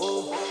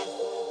 Ooh,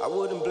 I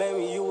wouldn't blame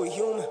you, you were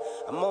human.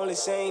 I'm only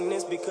saying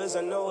this because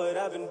I know what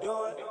I've been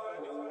doing.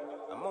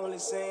 I'm only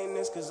saying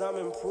this cause I'm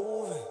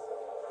improving.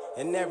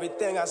 And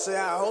everything I say,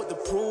 I hope to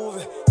prove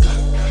it.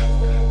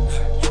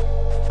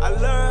 I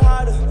learned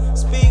how to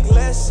speak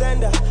less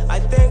and I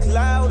think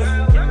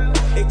louder.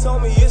 They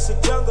told me it's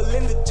a jungle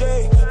in the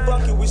J.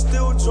 Fuck it, we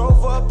still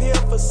drove up here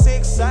for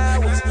 6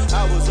 hours.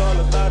 I was all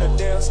about a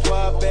damn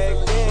squad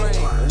back then.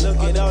 And look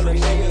at all the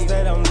niggas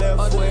that I'm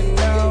left with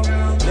now.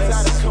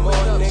 That's more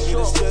nigga,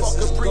 the stress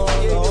is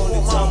gone. The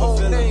only time I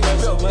feel the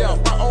pressure when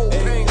I'm my old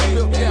pain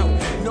built out.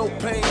 No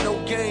pain,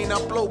 no gain. I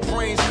blow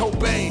brains,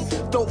 Cobain.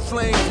 Throw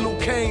flames, Luke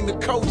Kane. The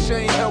coach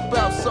ain't help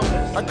out, so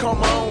I call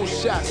my own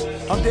shots.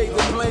 I'm David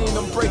Blaine,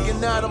 I'm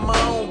breaking out of my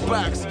own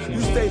box. You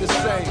stay the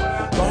same,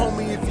 but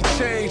homie, if you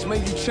change,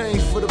 man, you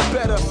change for the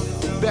better.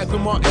 Back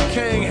when Martin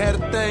King had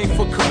a thing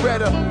for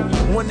Coretta.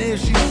 Wonder if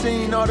she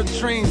seen all the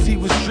dreams he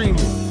was dreaming.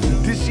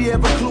 Did she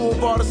have a clue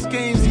of all the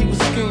schemes he was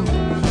scheming?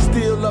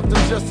 Still loved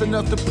him just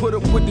enough to put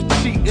up with the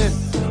cheating.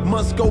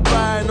 Months go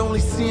by and only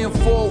see him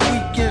for a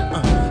weekend.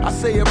 I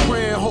say a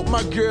prayer and hope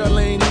my girl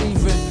ain't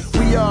leaving.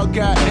 We all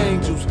got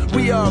angels,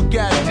 we all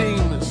got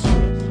demons.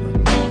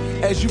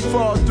 As you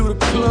fall through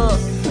the club,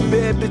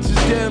 bad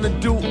bitches down to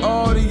do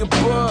all the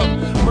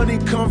above. Money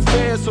come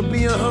fast, so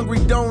being hungry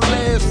don't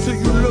last. Till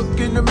you look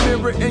in the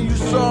mirror and you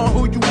saw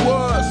who you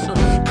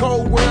was.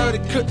 Cold world,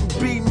 it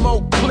couldn't be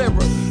more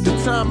clearer. The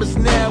time is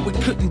now, it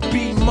couldn't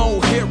be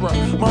more hero.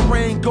 My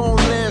reign gon'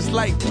 last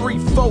like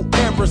 3-4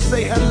 ever.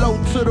 Say hello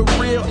to the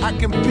real, I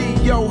can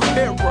be your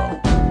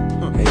hero.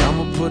 Hey,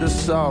 I'ma put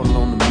us all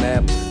on the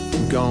map.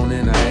 Gone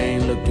and I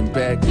ain't looking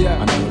back.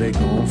 I know they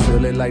gon'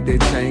 feel it like they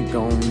tank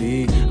on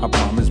me. I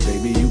promise,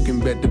 baby, you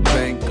can bet the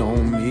bank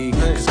on me.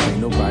 Cause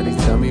can't nobody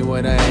tell me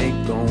what I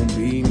ain't gon'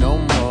 be no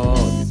more.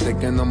 You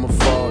thinking I'm a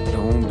fraud,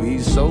 don't be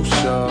so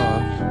sure.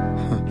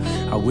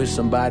 I wish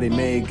somebody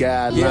made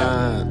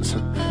guidelines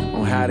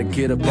on how to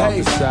get up off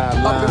the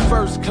sideline. Up in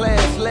first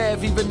class,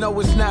 laugh even though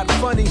it's not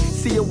funny.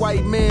 See a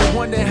white man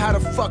wondering how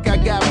the fuck I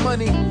got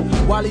money.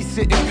 While he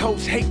sitting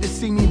coach, hate to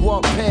see me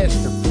walk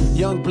past him.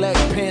 Young black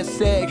pants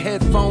sag,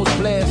 headphones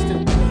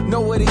blasting.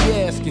 Know what he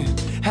asking,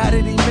 how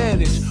did he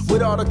manage?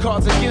 With all the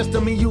cards against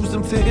him, he used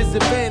them to his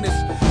advantage.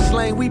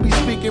 Slang we be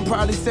speaking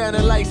probably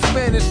sounding like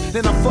Spanish.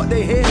 Then I fuck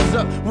their heads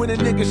up when the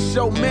niggas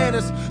show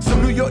manners.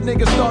 Some New York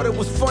niggas thought it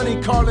was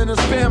funny calling us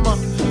spammer.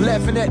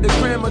 Laughing at the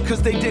grammar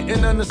cause they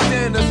didn't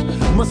understand us.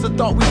 Musta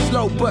thought we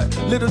slow, but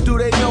little do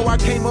they know I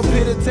came up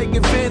here to take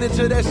advantage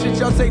of that shit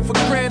y'all take for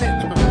granted.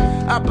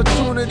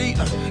 Opportunity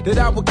that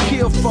I would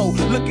kill for.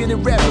 Looking at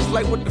rappers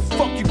like what the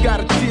fuck you got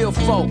a deal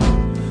for.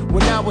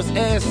 When I was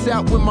ass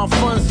out with my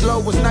funds low,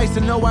 was nice to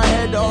know I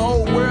had the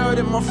whole world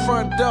in my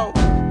front door.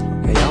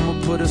 Hey,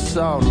 I'ma put us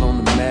all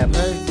on the map.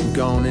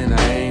 Gone and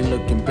I ain't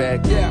looking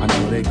back. I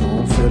know they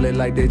gon' feel it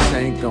like they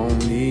tank on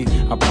me.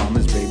 I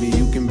promise, baby,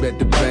 you can bet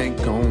the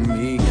bank on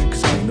me.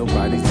 Cause ain't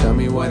nobody tell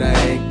me what I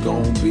ain't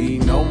gon' be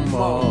no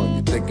more.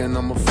 You thinking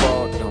I'm a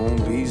fraud,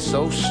 don't be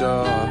so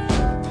sure.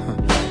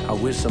 I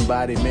wish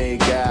somebody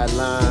made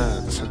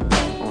guidelines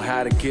on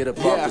how to get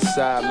up off the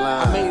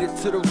sideline. I made it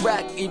to the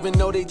rack even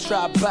though they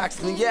tried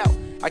box me out.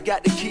 I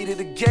got the key to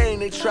the game,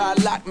 they try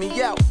to lock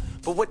me out.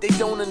 But what they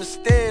don't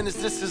understand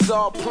is this is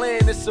all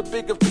planned. It's a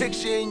bigger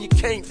picture and you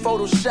can't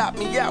Photoshop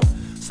me out.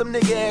 Some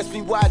nigga asked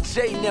me why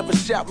Jay never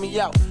shout me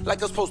out,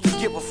 like I'm supposed to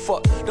give a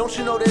fuck. Don't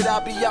you know that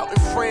I be out in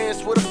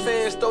France where the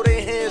fans throw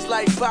their hands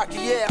like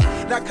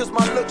Pacquiao? Not cause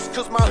my looks,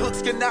 cause my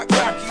hooks can knock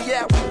Rocky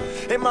out.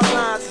 And my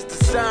lines is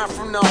designed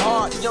from the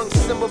heart. Young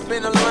Simba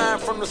been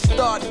aligned from the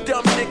start.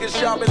 Dumb niggas,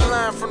 y'all been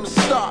lying from the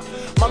start.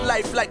 My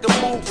life like a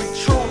movie,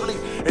 truly.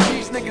 And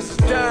these niggas is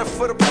dying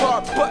for the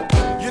part. But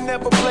you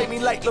never blame play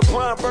me like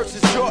LeBron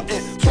versus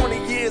Jordan.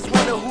 20 years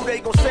winner, who they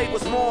gon' say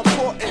was more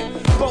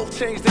important? Both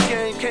changed the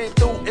game, came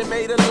through and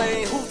made a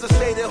lane. Who's to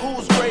say that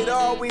who's greater?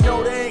 All we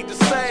know they ain't the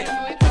same.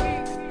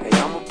 Hey,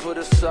 I'ma put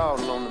us all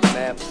on the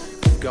map.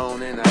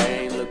 Gone and I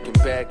ain't looking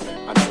back.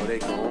 I know they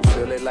gon'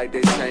 feel it like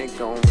they tank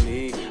on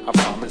me. I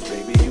promise,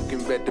 baby, you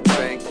can bet the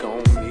bank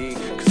on me.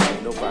 Cause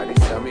ain't nobody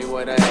tell me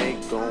what I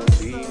ain't gon'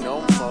 be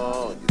no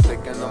more. You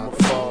thinking I'ma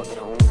fall,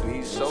 don't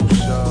be so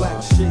sure.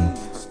 Black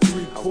shades,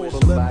 three-quarter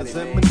leathers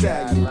and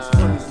medallions.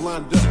 Honey's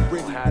lined up,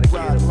 ready to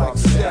ride like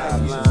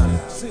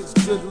stallions. Since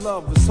good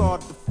love is hard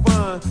to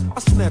find, I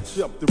snatch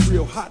up the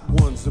real hot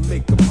ones and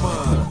make them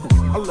mine.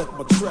 I let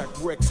my track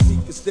wreck speak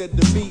instead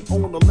of me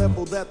on a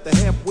level that the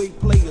halfway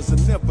players will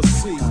never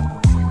see.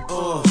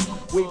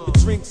 Wave the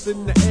drinks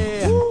in the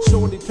air.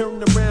 Shorty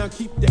turn around,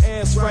 keep the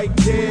ass right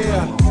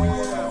there.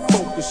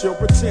 Focus your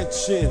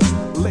attention.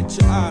 Let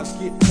your eyes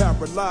get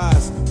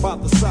paralyzed by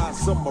the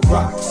size of my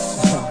rocks.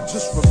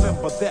 Just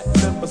remember that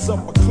members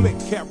of my clique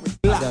carry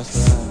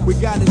blocks. We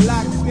got it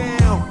locked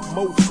down.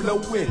 Mo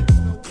flowing,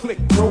 click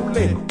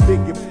rolling,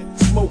 big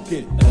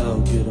smoking.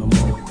 Get 'em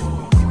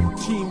on.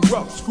 Team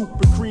rough,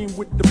 scooping cream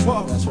with the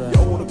puff. Right.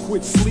 You oughta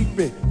quit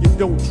sleeping, you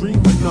don't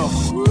dream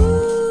enough. Ooh,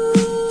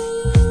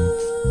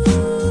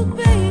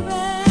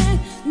 baby,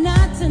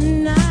 not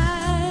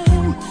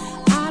tonight.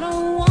 I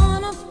don't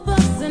wanna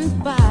fuss and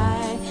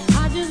fight.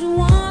 I just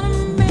wanna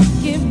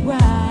make it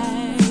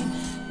right.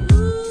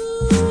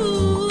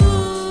 Ooh,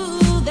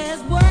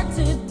 there's work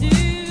to do.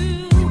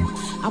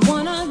 I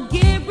wanna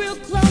get real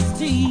close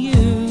to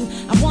you.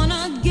 I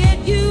wanna get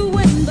you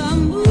in the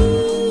mood.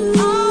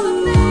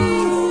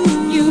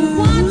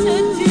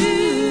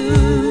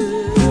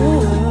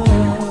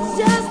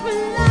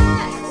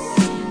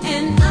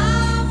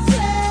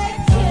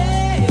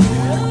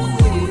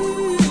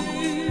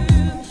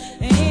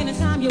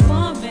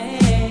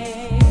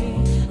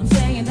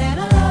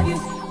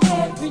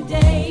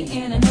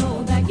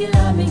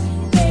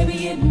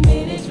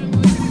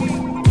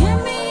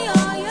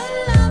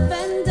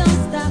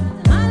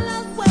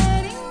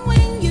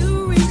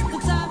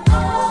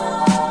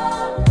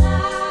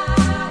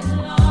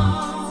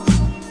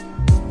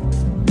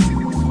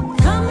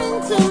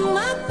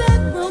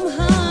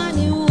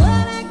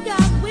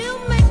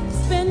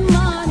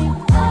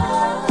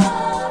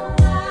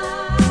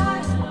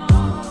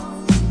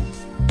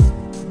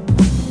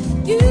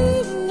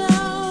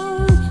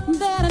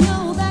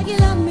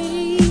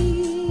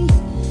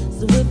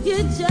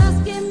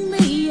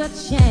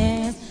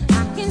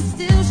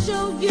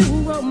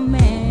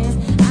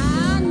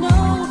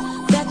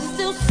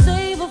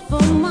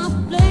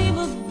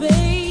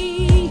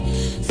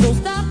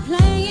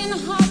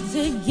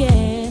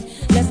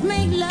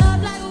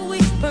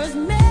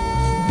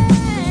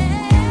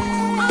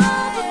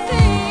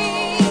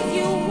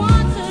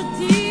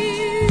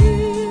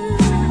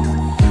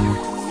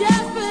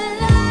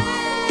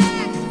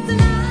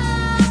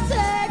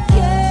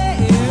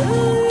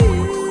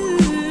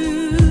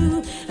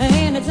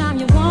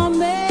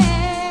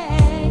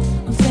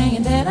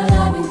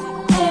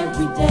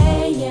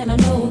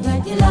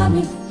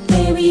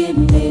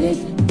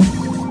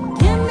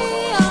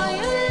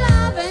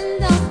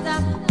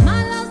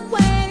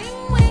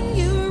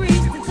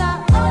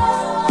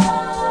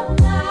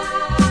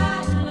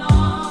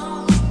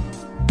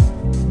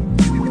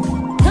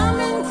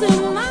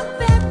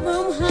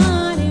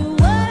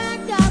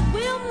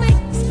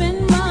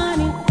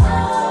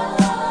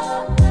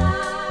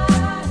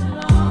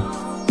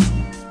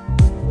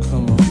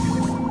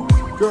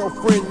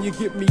 Girlfriend, you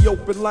get me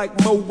open like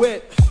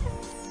Moet.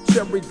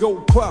 Cherry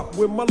gold pop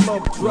when my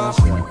love drop.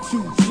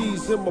 2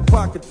 G's in my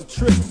pocket to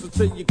trick. So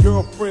tell your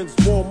girlfriends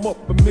warm up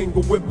and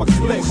mingle with my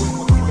clique.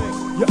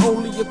 You're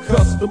only a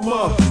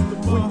customer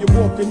when you're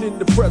walking in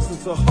the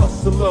presence of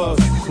hustlers.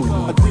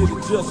 I did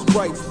it just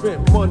right,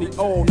 spent money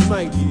all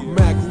night.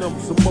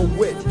 Magnums of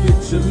Moet,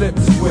 get your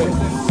lips wet.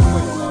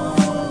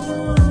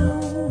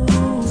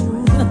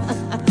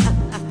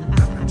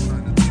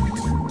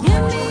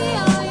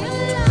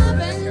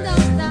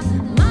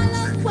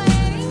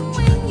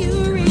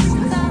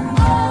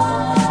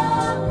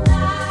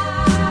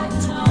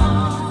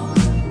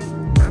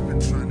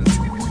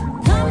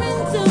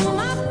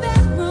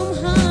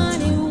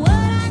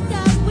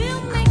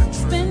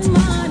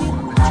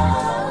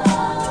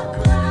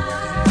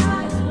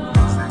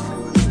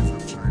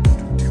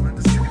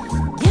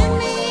 Give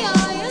me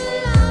all your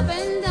love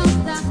and don't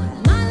stop.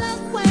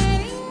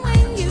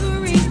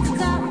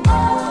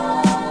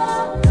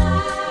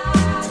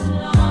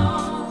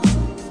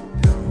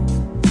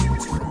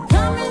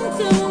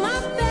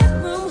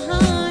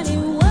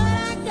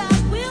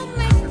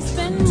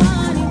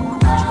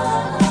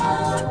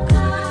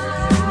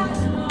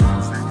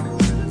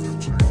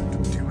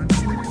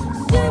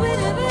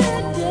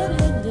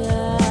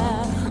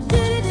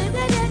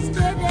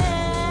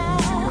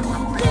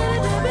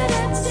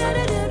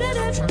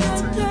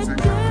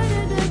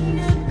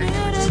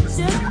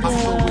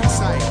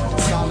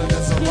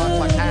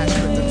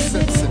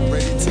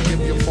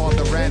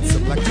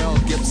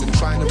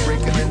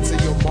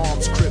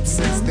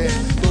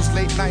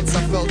 nights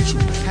I felt you.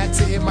 Had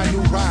to hear my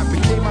new rhyme.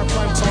 Became my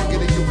prime target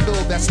and you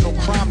feel that's no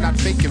crime, not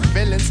faking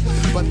feelings.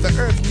 But the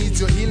earth needs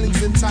your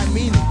healings in time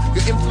meaning.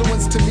 Your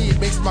influence to me, it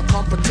makes my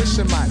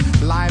competition mine.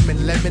 Lime and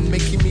lemon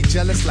making me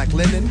jealous like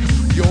linen.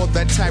 You're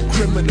that type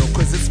criminal,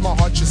 cause it's my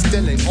heart you're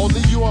stealing.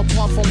 Only you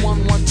apart from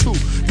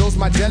 112 knows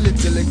my deli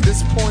dealing.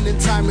 This point in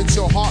time, it's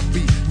your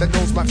heartbeat that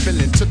knows my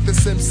feeling. Took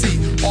this MC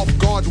off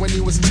guard when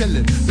he was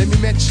chilling. Let me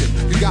mention,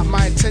 you got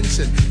my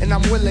attention, and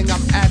I'm willing.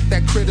 I'm at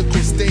that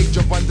critical stage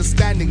of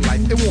understanding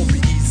life. It won't be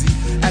easy.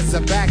 As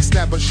a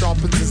backstabber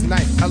sharpens his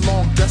knife, a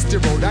long dusty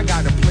road, I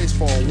got a place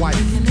for a wife.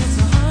 And it's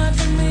so hard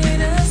for me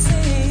to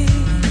see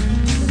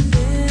that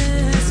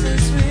this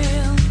is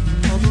real.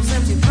 All those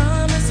empty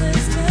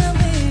promises to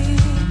me,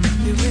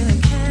 you really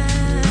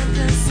can't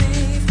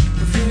conceive.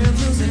 The fear of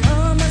losing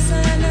all my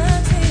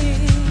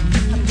sanity,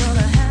 I'm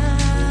gonna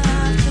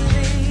have to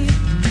leave.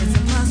 It's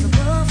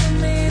impossible for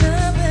me to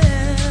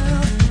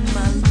build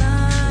my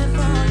life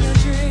on your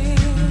dream.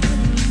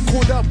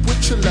 Caught up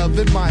with your love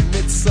in my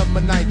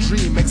midsummer night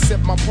dream.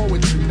 Accept my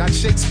poetry, not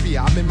Shakespeare,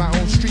 I'm in my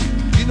own street.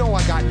 You know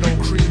I got no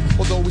cream,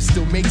 although we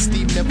still make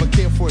steam, never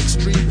care for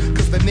extreme.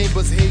 Cause the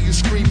neighbors hear you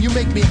scream, you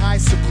make me high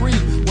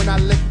supreme. When I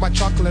lick my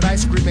chocolate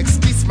ice cream,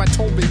 excuse my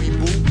tone, baby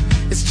boo.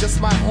 It's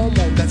just my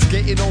hormone that's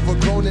getting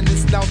overgrown and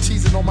it's now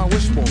teasing on my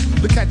wishbone.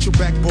 Look at your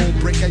backbone,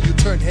 break how you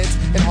turn heads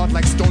and hard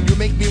like stone. You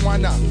make me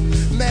wanna,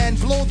 man,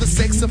 blow the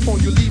saxophone.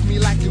 You leave me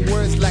lacking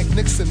words like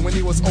Nixon when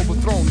he was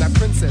overthrown. That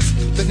princess,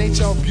 the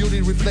nature of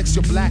beauty reflects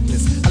your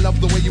blackness. I love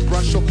the way you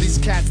brush off these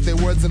cats, their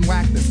words and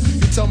whackness.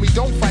 You tell me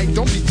don't fight,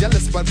 don't be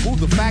jealous, but boo,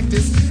 the fact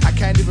is I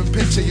can't even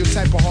picture your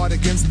type of heart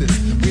against this.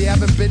 We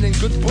haven't been in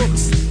good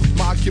books.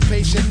 My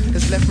occupation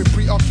has left me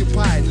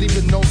preoccupied,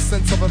 leaving no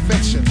sense of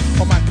affection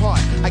on my part.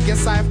 I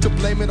guess I have to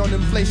blame it on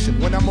inflation.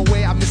 When I'm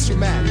away, I miss you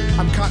mad.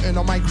 I'm counting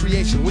on my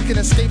creation. We can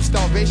escape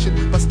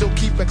starvation, but still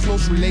keep a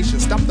close relation.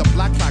 Stop the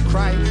black clock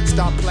crying,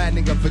 start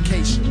planning a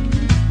vacation.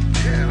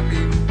 Yeah, I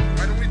mean,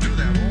 why don't we do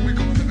that? Why don't we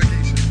go on a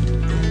vacation?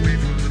 Go away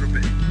for a little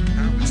bit.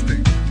 How would you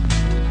think?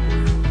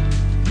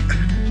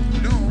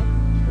 No.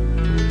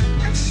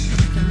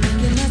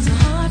 Making it so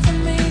hard for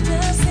me to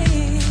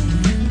see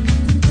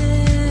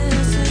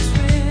this is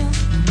real.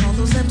 All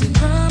those empty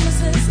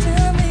promises to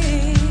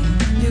me,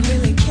 you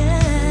really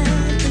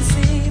can't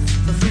conceive.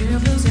 The fear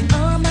of losing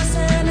all my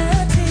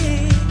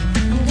sanity,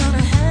 I'm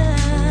gonna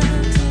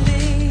have to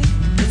leave.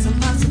 It's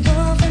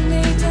impossible for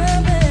me to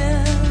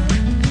build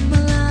my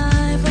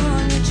life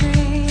on your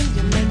dream.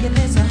 You're making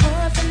it so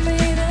hard for me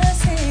to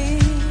see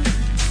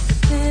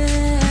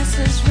this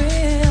is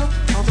real.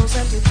 All those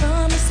empty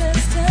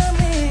promises to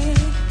me,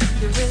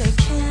 you really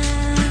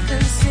can't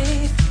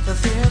conceive. The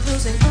fear of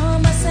losing all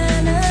my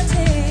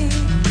sanity,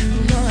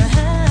 I'm gonna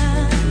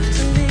have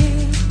to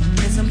leave.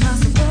 It's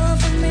impossible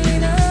for me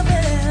to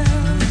build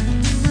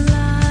my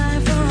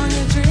life on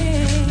your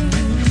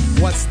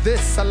dream. What's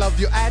this? I love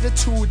your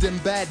attitude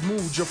and bad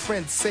mood. Your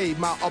friends say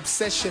my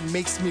obsession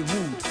makes me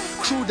rude.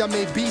 Crude I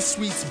may be,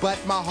 sweets, but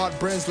my heart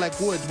burns like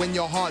wood. When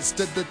your heart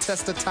stood the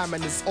test of time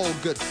and it's all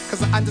good.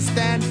 Cause I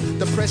understand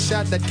the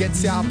pressure that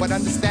gets ya, but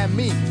understand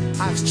me,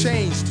 I've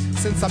changed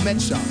since I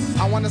met ya.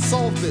 I wanna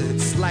solve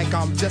this like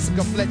I'm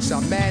Jessica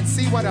Fletcher. Man,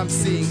 see what I'm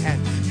seeing and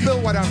feel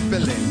what I'm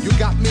feeling. You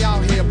got me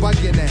out here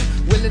bugging and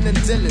willing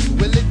and dealing,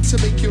 willing to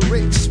make you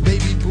rich,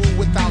 baby boo,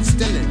 without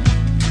stealing.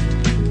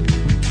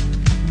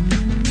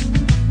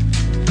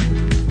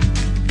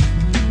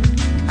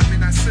 I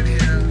mean, I sit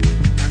here,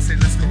 I say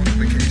let's go on a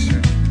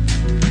vacation.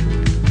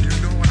 You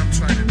know what I'm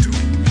trying to do,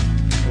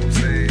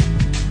 say,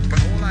 but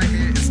all I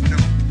hear is no,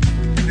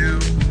 no,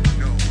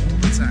 no, all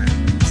the time.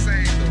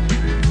 Saying though,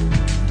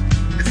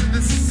 isn't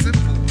this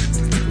simple? It's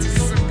a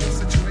simple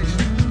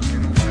situation, you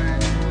know what I'm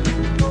saying?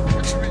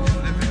 What you mean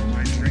you're living on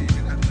my dream?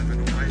 You're not living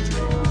on my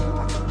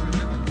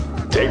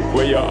dream. Take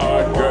away your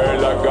heart,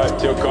 girl, I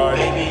got your card.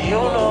 Baby, you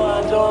know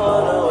I don't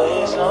wanna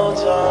waste no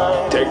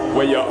time. Take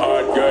away your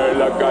heart,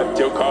 girl, I got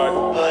your card.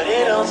 But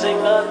it don't take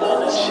nothing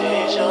to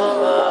change your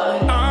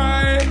mind.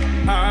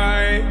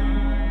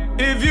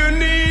 If you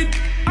need,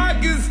 I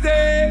can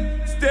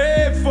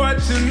stay for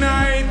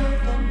tonight.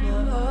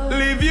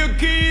 Leave your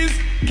keys,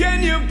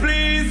 can you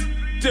please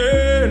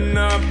turn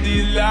off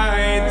the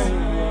lights?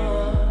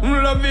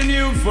 I'm loving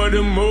you for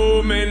the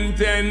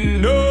moment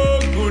and no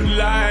good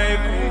life.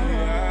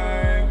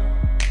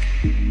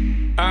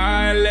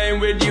 I lay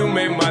with you,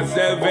 make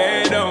myself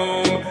at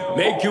home.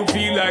 Make you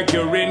feel like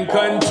you're in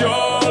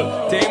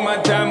control. Take my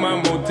time,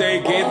 I'm gonna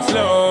take it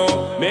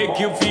slow. Make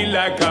you feel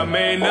like I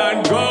may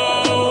not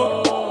go.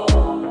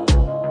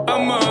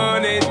 I'm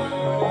on it,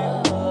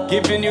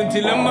 giving you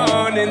till the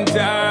morning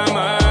time.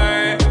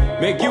 I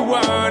make you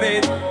want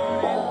it.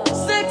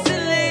 Sexy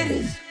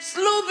ladies,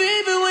 slow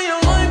baby when you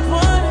wine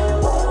party.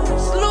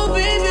 Slow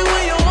baby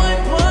when you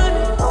wine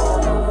party.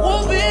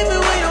 Whoa baby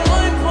when you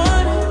wine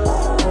party.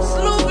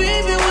 Slow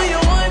baby when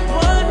you wine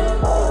party.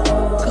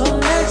 Come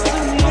next to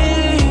me,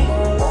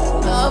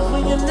 love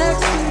when you're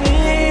next to me.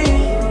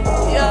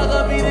 Y'all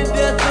gonna be the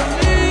death of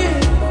me.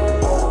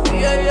 We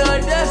are your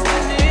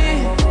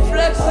destiny,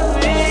 flex to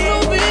me.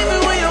 Slow baby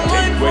when you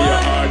wine party. Where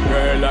your heart,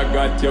 girl, I got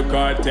got your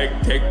car.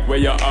 Take where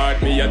your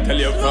heart, me I tell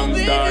you from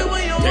start.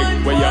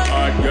 Take where your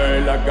heart,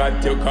 girl, I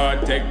got your car.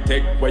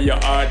 Take where your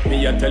heart,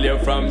 me I tell you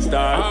from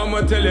start.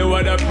 I'ma tell you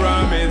what I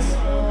promise.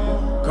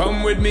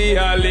 Come with me,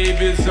 I'll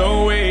leave you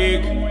so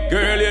weak.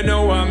 Girl, you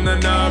know I'm the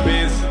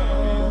novice.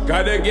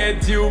 Gotta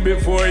get you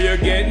before you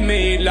get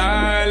me.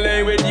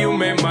 Lay with you,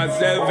 make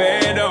myself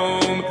at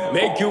home.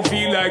 Make you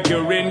feel like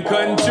you're in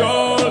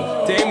control.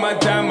 Take my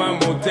time, I'm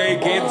gonna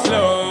take it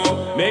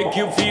slow. Make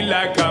you feel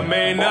like I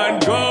may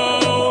not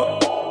go.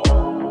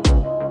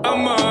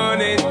 I'm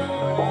on it,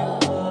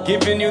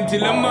 giving you till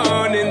the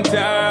morning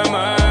time.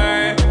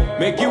 I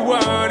make you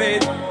want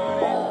it.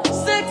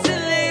 Sexy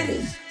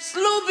ladies,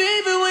 slow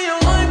baby when you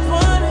wine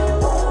pon it.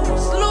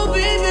 Slow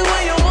baby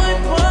when you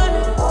wine pon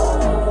it.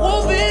 Whoa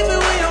baby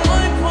when you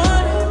wine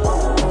pon it.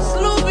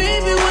 Slow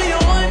baby when you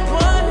wine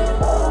pon it.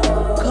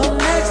 Come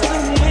next to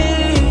me,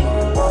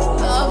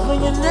 love when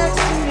you're next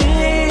to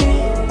me.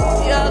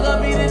 Y'all got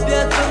me to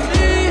death of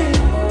me.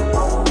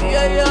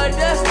 Yeah, your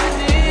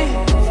destiny,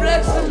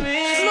 flex to me.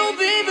 Slow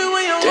baby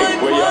when you wine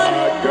Take where your pon it.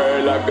 heart,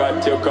 girl, I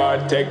got your card.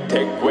 Take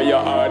where your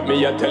heart,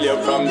 me I tell you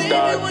from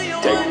start.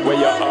 Take where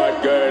your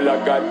heart, girl,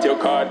 I got your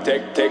card.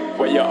 Take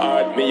where your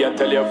heart, me I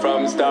tell you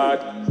from start.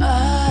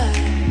 I've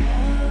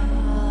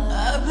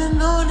been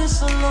doing this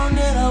so long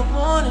that I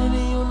wanted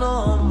it, you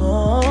know I'm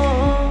on.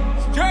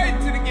 Straight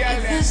to the gal.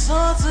 If it's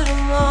on to the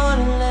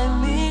morning, let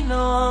me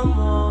know I'm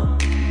on.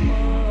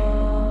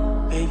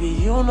 Baby,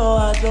 you know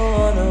I don't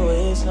wanna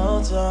waste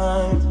no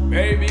time.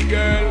 Baby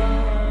girl.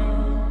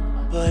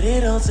 But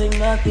it don't take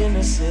nothing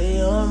to say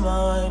you're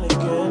mine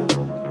again.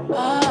 I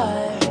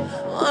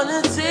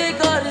wanna take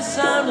all this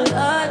time that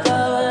I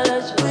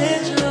got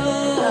with you.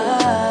 I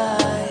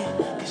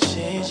can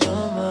change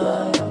your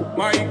mind.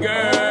 My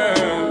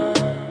girl,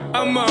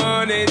 I'm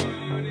on it,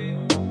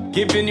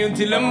 giving you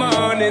till the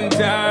morning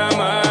time.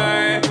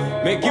 I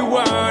make you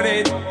want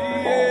it.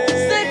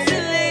 Sexy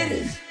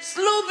ladies,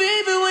 slow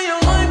baby when you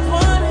wine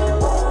pon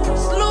it.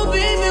 Slow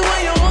baby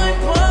when you wine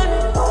pon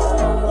it.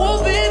 Whoa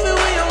baby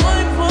when you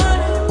wine pon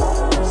it.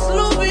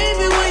 Slow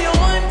baby when you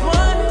wine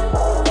pon it.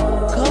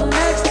 Come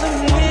next to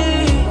me,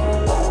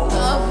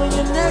 love when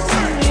you're next to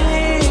me.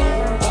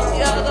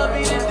 Y'all got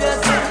me to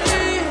death of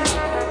me.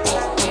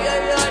 Yeah,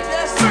 your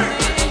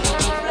destiny,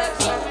 flex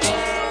with me.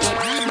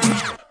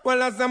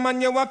 Well, as a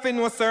man, you have to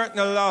know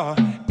certain law.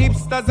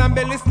 Hipsters and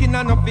belly skin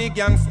and no big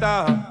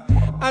gangster.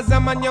 As a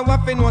man, you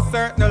have to know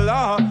certain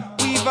law.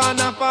 Weave on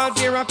a falls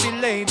here and feel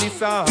ladies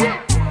saw.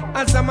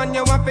 As a man,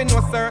 you have to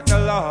know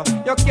certain law.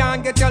 You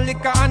can't get your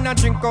liquor and a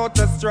drink out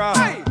the straw.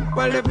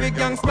 Well, every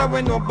gangster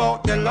we know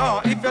about the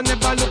law. If you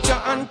never look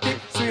your auntie,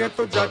 swear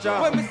to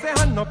Jaja. When we say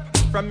hand up,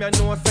 from your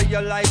nose say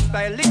your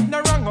lifestyle, it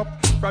no wrong up.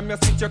 From your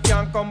seat you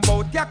can't come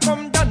out, you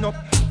come down up.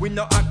 We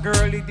know a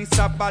girlie, this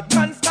a bad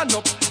man stand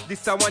up.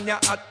 This a one ya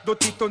hot,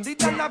 dirty turn the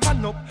dollar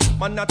van up.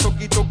 Man a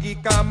tuggy,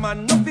 come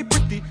man no be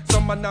pretty.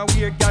 Some man a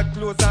wear girl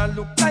clothes and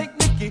look like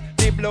Nicky.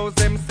 The blouse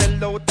them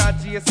sell out at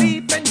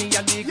JC Penny.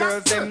 And the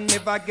girls them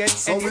never get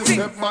so anything. So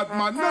we say bad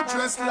man not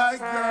dressed like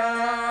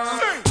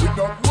girls. We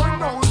don't one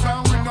nose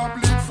and we don't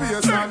bleed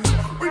face and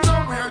we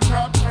don't wear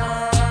drop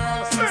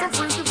girls. Some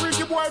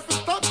freaky boy fi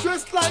stop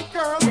dressed like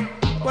girls.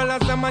 Well,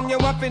 as a man, you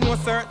have to know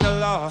certain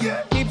law.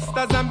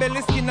 Hipsters and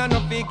belly skin and no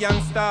big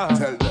gangster.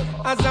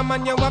 As a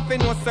man, you have to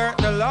know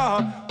certain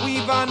law.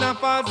 Weave on a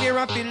falls here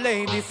and feel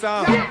ladies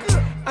saw.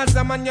 As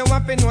a man, you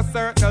have to know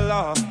certain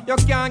law. You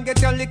can't get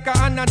your liquor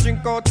and a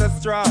drink out the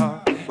straw.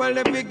 Well,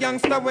 the big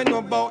gangster we know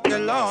about the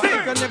law.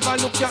 If you never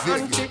look your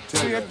auntie,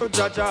 swear to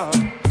Jaja.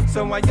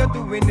 So why you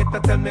doing it?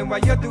 Tell me why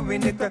you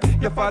doing it.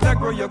 Your father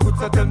grow you good,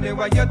 so tell me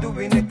why you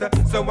doing it.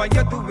 So why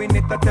you doing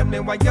it? Tell me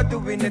why you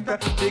doing it.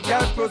 The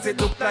girl clothes it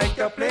look like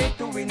you play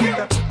to win it.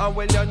 And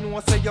well you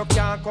know say you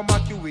can't come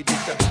back you with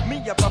it.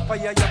 Me your papa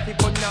ya your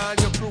people now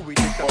you crew with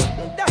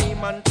it.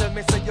 Diamond tell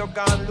me say you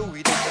gone lose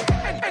with it.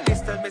 And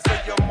this tell me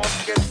say you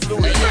must get slow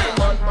with it.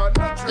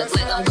 Looks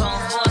like I'm going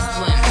for a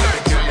swim.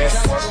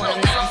 Jump on him,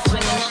 now I'm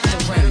swinging off the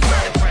rim.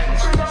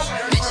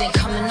 Bitch ain't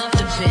coming off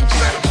the bench.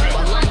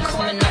 While I'm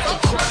coming off the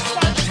court for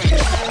the drink.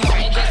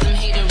 Ain't got some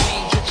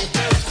haterade, get your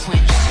thirst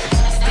quenched.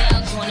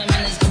 Style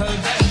tournament is per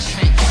very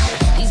trench.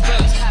 These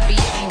birds copy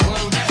every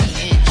word,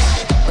 every inch.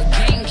 But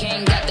gang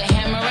got the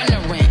hammer and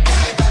the wrench.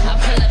 I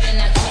pull up in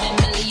that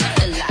 20 million off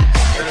the lot.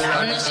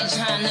 I know she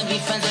trying to be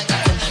friends, I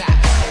got the plot.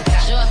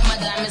 Show off my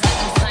diamonds like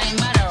I'm signed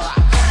by the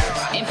rock.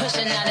 Ain't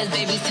pushing out his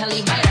baby's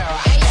telly by the rock.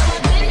 Hey, yo, I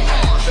been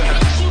on.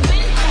 You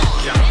been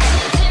on.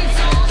 Been in the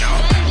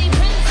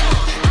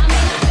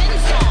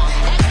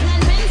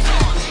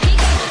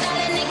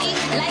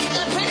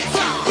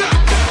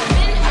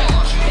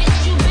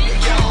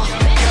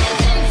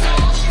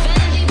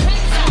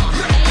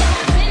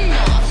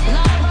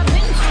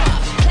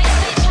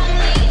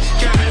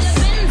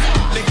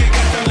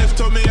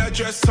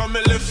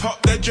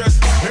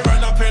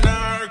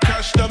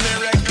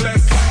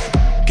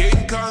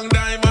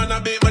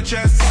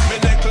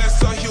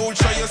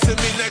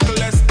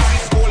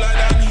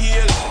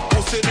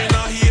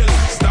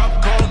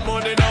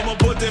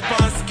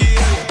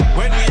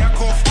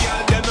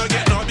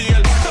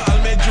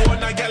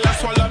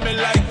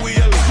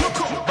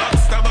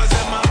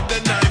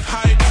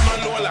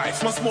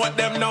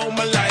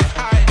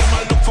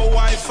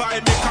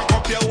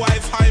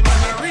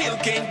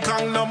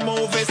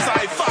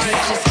fine.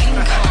 This is King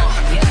Kong.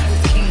 Yes, this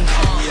is King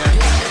Kong.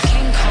 This is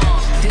King Kong.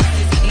 This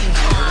is King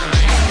Kong.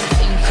 Chinese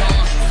King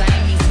Kong.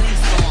 Siamese Ling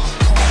Song.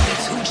 Call me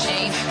 2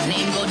 Chainz.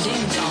 Name go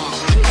Ding Dong.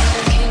 This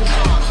is King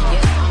Kong.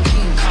 Yes, I'm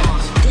King Kong.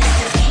 This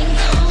is King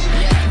Kong.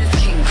 Yes, this is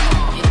King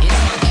Kong. In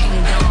my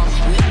kingdom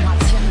with my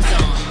Tings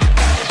on.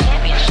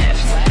 Championship.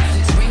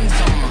 6 rings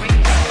on.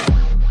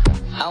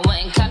 I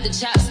went and copped the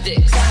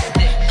chopsticks.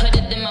 Put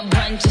it in my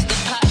bun just to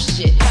pop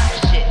shit.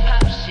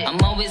 I'm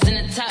always in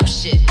the top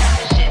shit.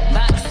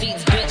 Box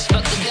seats, bitch,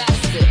 fuck the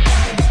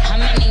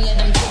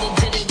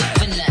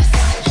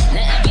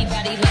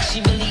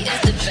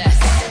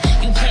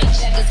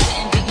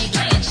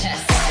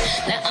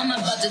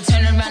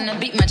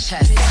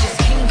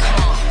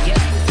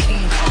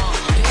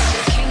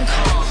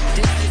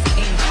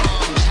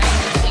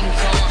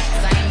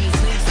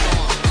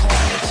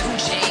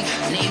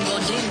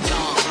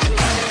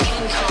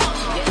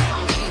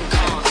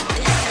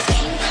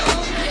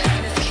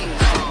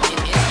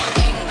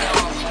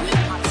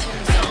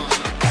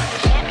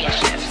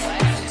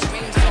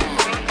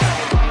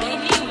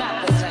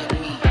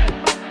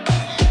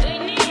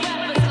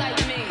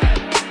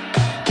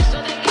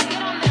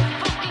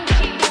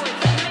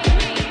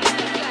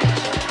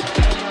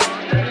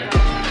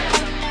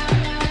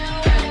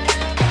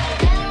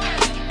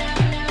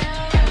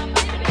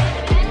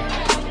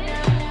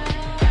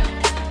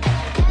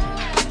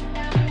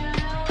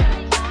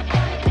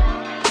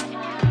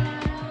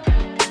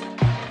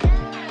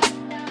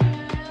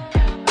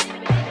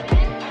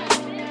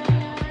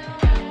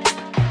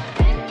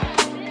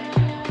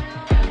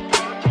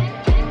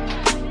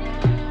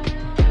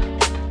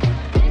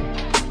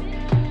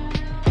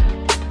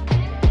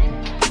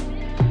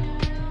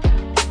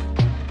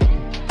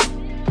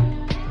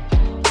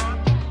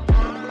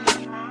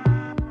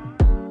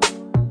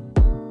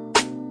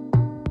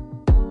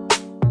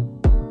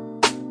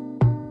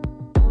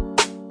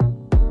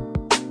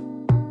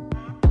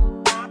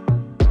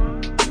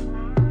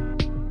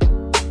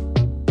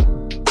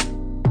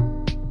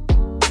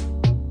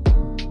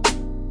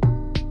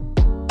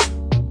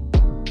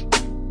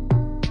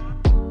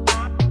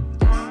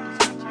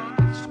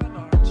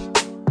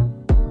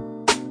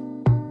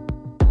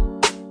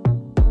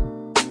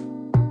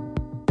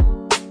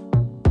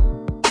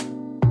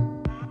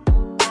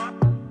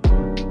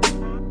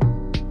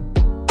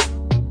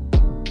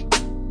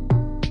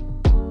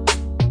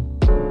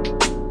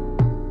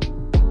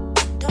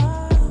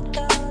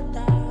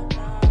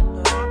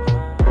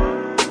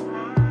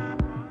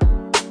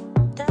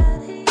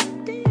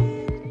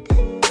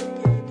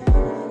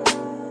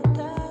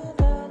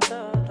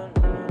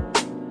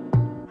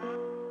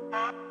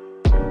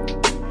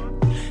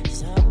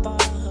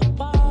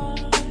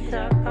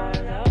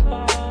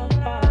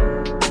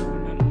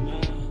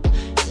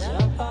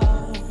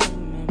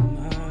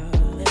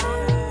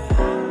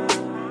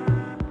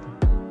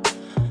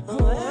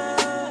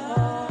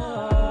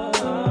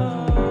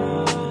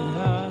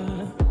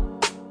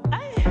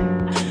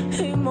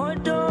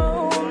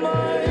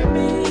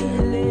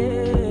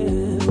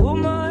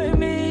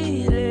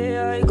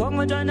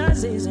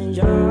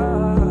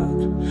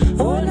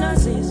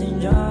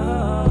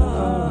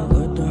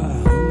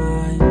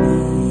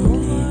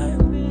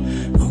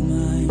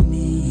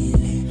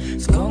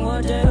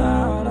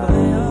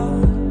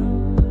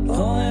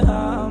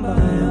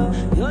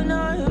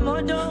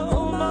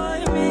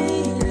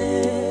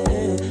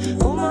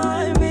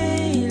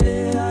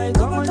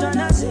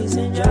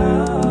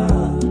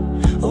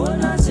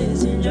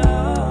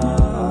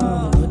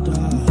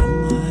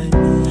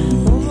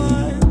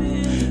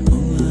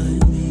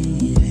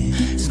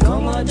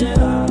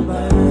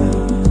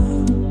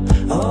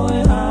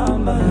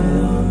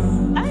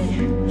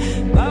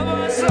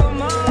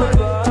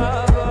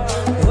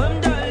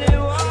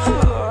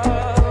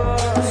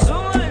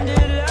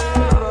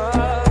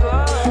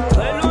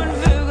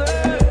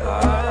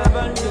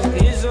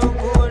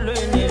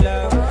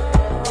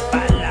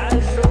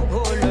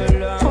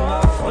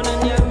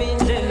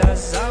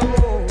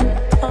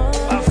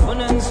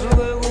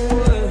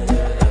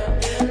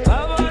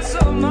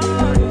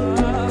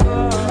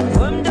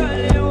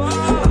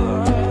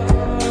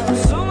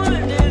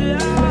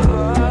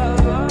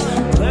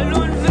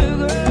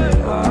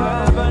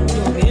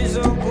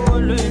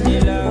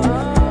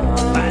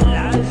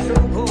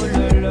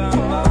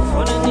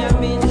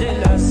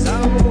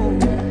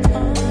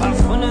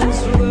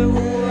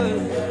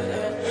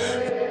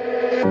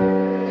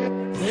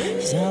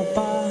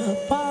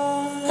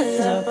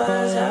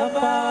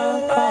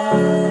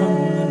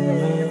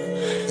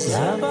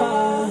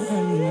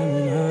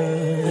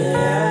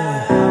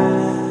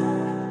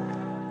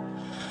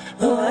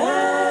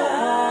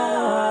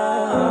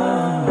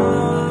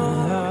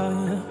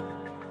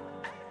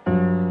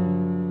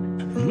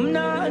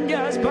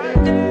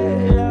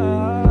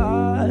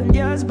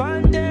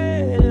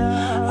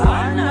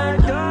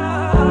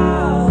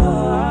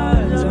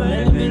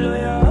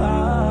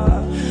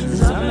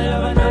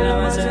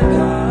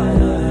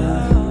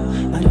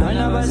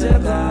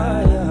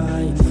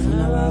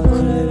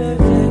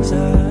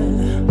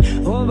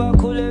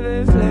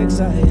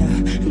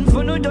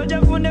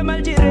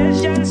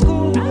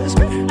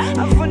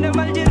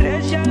Never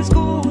generation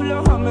school,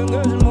 I'm a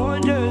girl more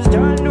just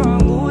done on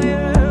go,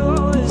 yeah.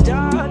 Always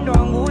done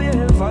on go,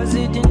 yeah. Fast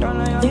it in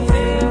down, I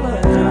feel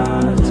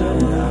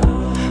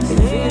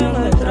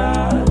the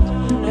trap.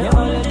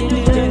 Never let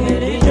it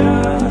get it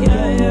drop,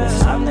 yeah.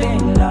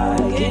 Something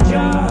like it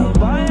drop.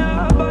 Buy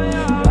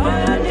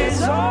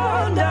this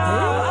on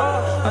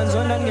down. And so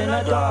then get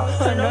a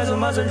talk. And there's a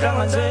muscle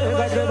down and say,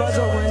 got the bus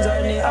of wins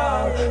on the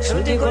hour.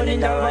 Shoot it on in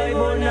the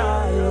Bible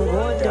now, you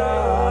go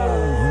down.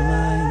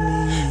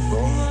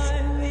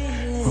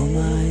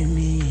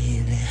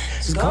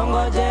 Come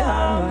on, the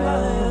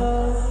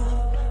hammer,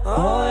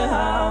 oh,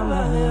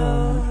 hammer,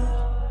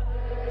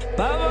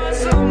 Baba,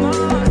 so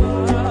much.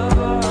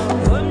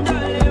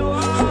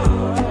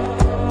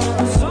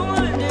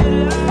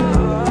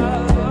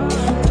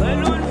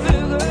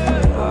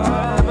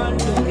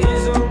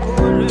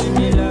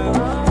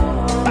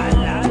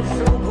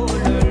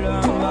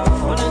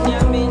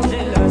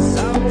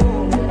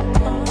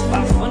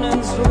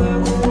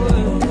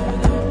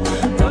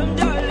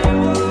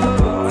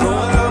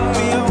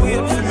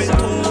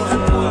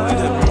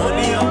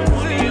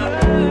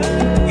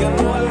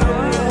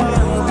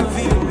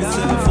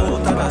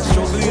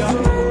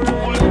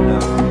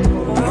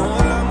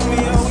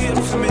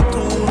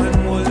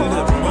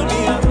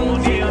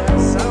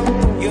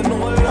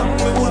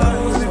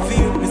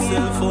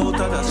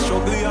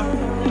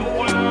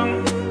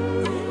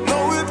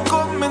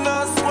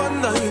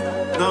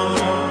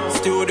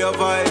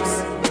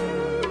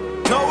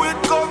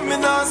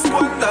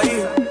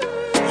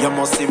 You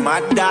must see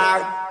my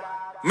dog.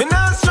 Me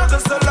not struggle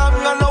so long,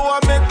 I know I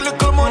make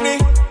little money.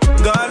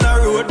 Gone a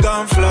road,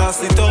 gone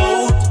floss it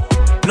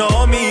out.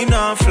 No, me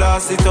not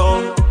floss it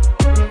out.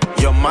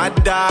 You my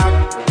dog.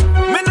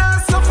 Me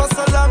not suffer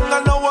so long,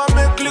 I know I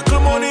make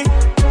little money.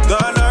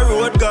 Gone a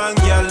road, gone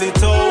gyal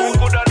it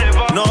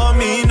out. No,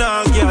 me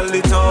not gyal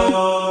it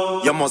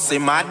out. You must see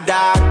my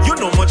dog. You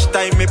know much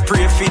time me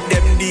pray for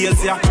them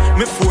days, yeah.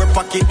 Me 4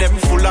 pocket them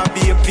full of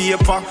beer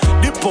paper.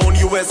 The pound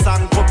US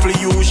and couple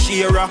you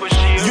share.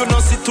 You know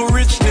see to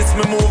richness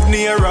me move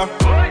nearer.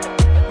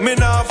 Me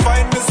nah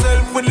find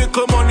myself with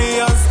little money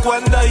and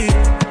squander it.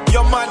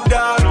 You mad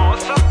dog.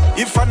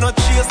 If I not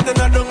chase then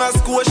I don't ask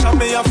Scotia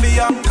me a fi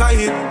anchor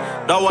it.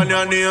 That one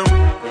your name.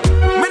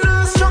 Me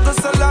nah struggle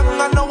so long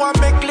I know I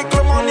make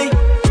little money.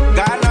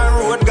 Gone a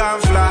road,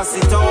 gone floss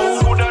it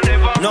out.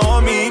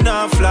 No, me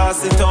nah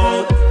floss it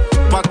out.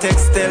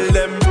 Patex tell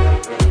them.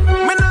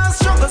 Me nah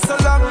struggle so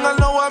long, I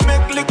know I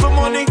make little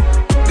money.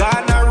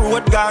 Gone a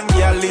road, gone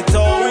gyal it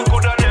out.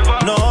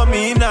 No,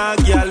 me nah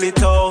gyal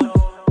it out.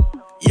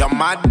 You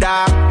mad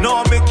dog.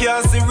 No, me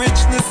can't see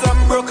richness, I'm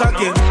broke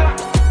again.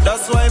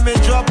 That's why me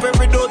drop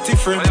every dirty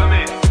friend.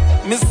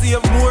 Me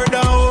save more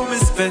than how me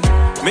spend.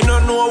 Me no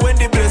know when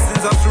the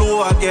blessings are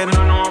flow again.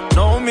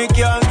 No, me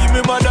can't give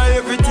me mother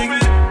everything.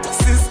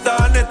 Sister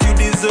net, you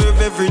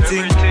deserve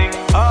everything.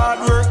 Hard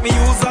work me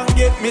use and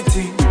get me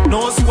thing.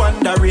 No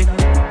squandering.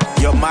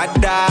 You my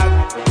dog.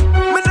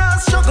 Me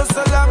not struggle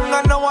so long,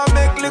 I know I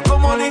make little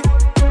money.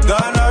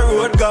 Gone a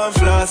road, gone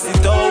floss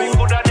it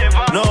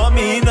out. No,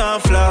 me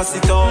not floss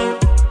it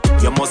out.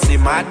 You must see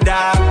my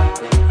dog.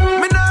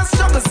 Me not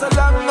struggle so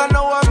long, I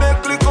know I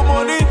make little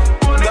money.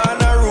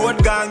 Gone a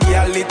road, gone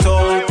gyal it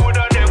out.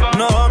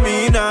 No,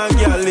 me not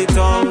gyal it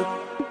out.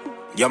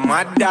 You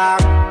my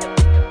dog.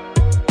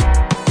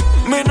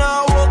 Me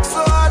nah work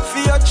so hard for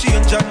your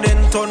change and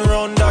then turn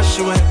round dash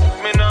away.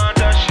 Me nah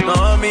dash you.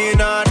 No, me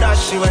nah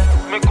dash away.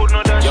 Me could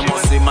not dash you. You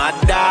must see my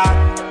dog.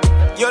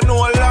 You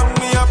know how long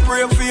me a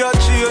pray for your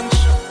change.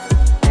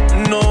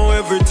 No,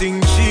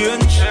 everything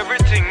change.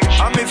 Everything change.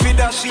 And me fi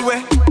dash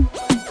away.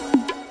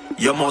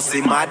 You must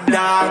see my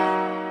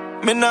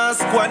dog. Me nah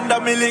squander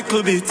me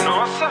little bit.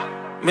 No, sir.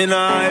 Me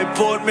nah hype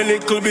out me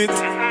little bit.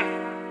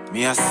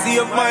 Me a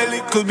save my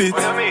little bit.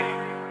 What you mean?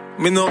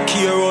 Me no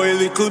care how a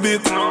little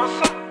bit. No,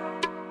 sir.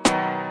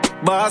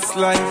 Boss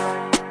life,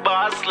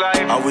 boss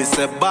life. I will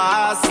say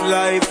boss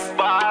life,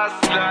 boss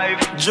life.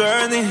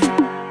 Journey,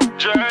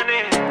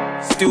 journey.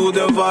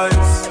 Studio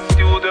vibes,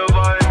 studio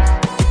vibes.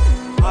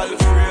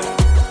 Alfred,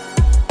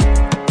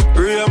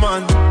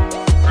 Rayman,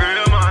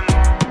 Rayman.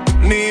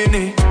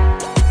 Nini,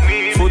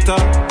 Nini.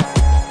 Footer,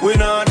 we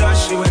not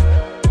dash away.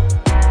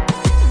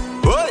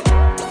 Oi,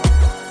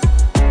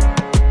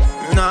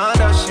 nah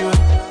dash away.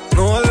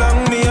 No long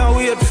me a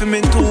wait for me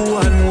to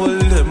and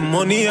hold them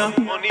money.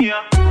 Money.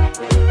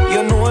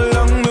 You know how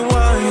long me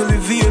want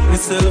elevate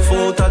myself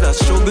out of that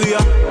struggle,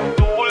 yeah.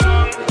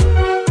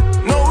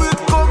 Now it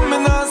come, me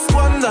not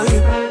squander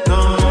it. No,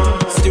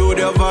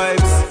 studio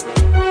vibes.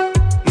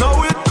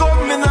 Now it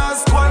come, me not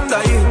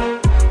squander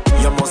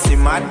it. You must see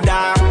my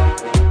dog.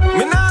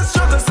 Me not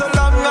struggle so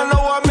long, I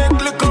know I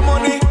make little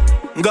money.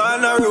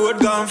 Gone a road,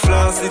 gone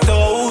floss it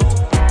out.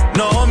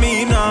 No,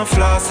 me not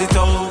floss it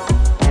out.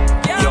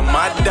 You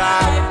my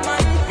dog.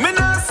 Me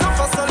not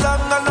suffer so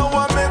long, I know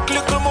I make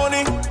little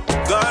money.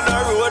 Gone a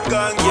road,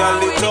 gone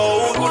gyal it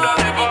out.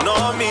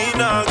 No, me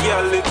nah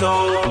gyal it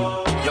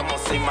out. You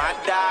must see my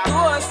dog.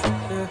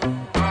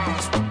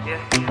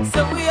 So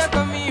we are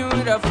coming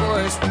with a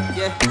force,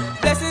 yeah.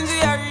 Blessings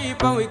we are reap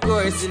life and we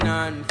coursing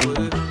on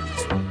full.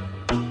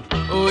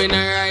 Oh, we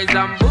not rise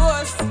and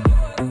boast.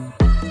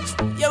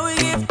 Yeah, we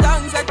give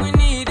thanks like we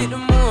need it the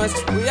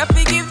most. We have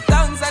to give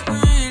thanks like we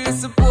really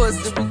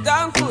supposed to be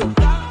thankful.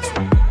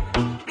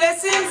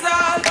 Blessings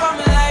all for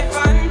my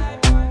life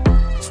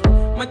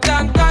and my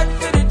thank God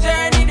for the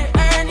journey, the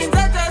earnings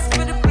are just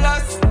for the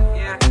plus.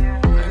 Yeah,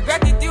 and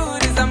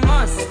gratitude is a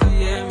must.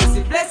 Yeah, me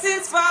see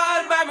blessings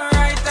fall by my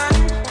right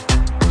hand.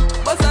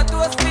 But I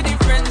toast for the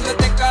friends we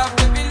take off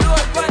every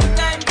load. One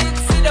time did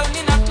sit down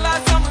in a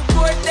class and we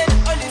bored. Then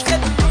only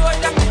said the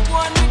road and me go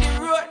on with the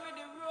road.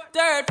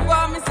 Third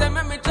form, me say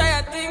make me try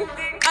a thing.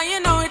 And you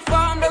know it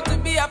formed up to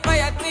be a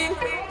fire thing.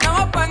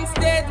 Now up on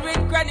stage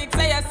with chronic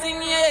say I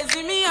sing. Yeah,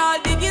 see me all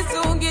diggy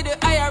soon get the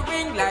higher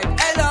ring. Like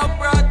hello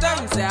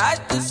brother, me say I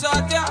just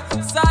shot ya.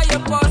 Saw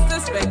your poster,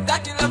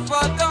 spectacular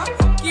photo.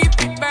 Keep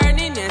it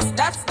burning, yes,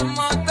 that's the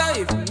motto.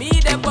 If me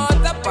the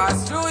butter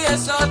pass through your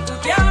soul to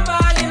can't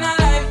ball in a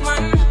life,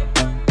 man.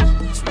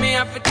 Me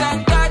have to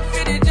thank God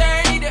for the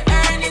journey, the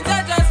earnings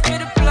are just for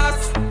the plus.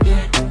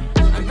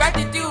 Yeah, and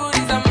gratitude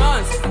is a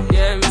must.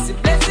 Yeah, me see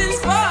blessings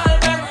fall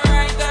by my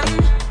right hand.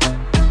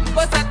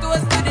 But I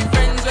toast to the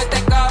friends we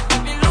take off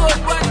every load.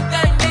 One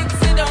time they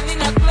sit down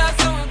in a class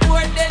and we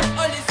bored. Then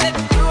only said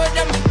the road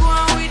and me go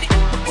on with it,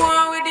 go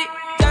on with it.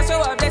 Just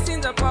show our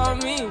blessings upon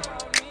me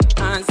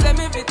and send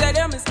me to tell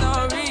them a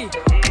story.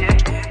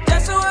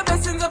 Just show our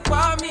blessings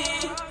upon me,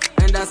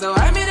 and that's how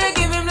I made to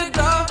give him the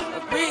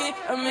glory.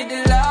 I'm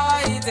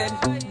delighted.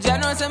 Jah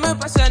knows my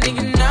passion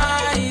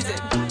ignited.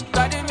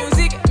 Got the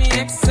music get me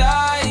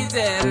excited.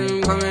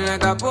 I'm coming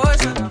like a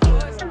potion.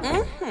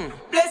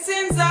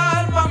 Blessings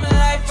all for my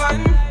life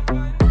and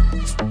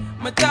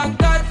my thank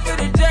God for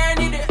the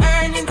journey. The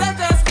earnings are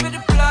just for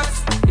the plus.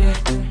 Yeah,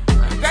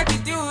 and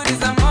gratitude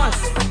is a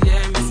must.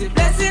 Yeah, me see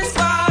blessings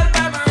fall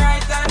by my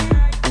right hand.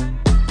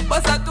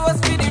 But I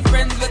toast for the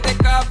friends we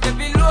take off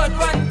every load.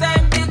 One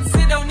time did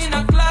sit down in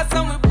a class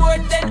and we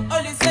bored. Then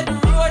only said the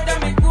road and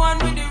me go on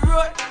with the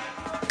road.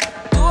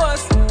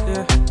 Toast,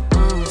 yeah,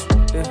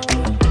 yeah.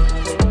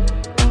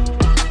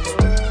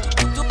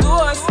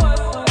 Toast.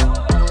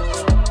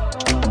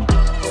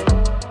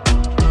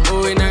 Oh,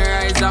 we not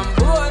rise and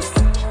boast.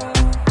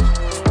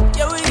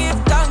 Yeah, we give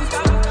thanks.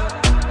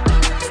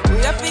 We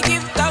have to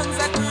give thanks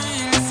like we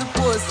really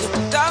supposed to be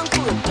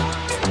thankful.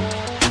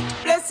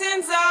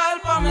 Blessings all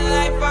for my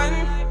life and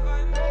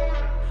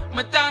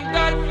my thank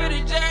God for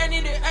the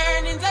journey, the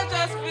earnings are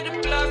just for the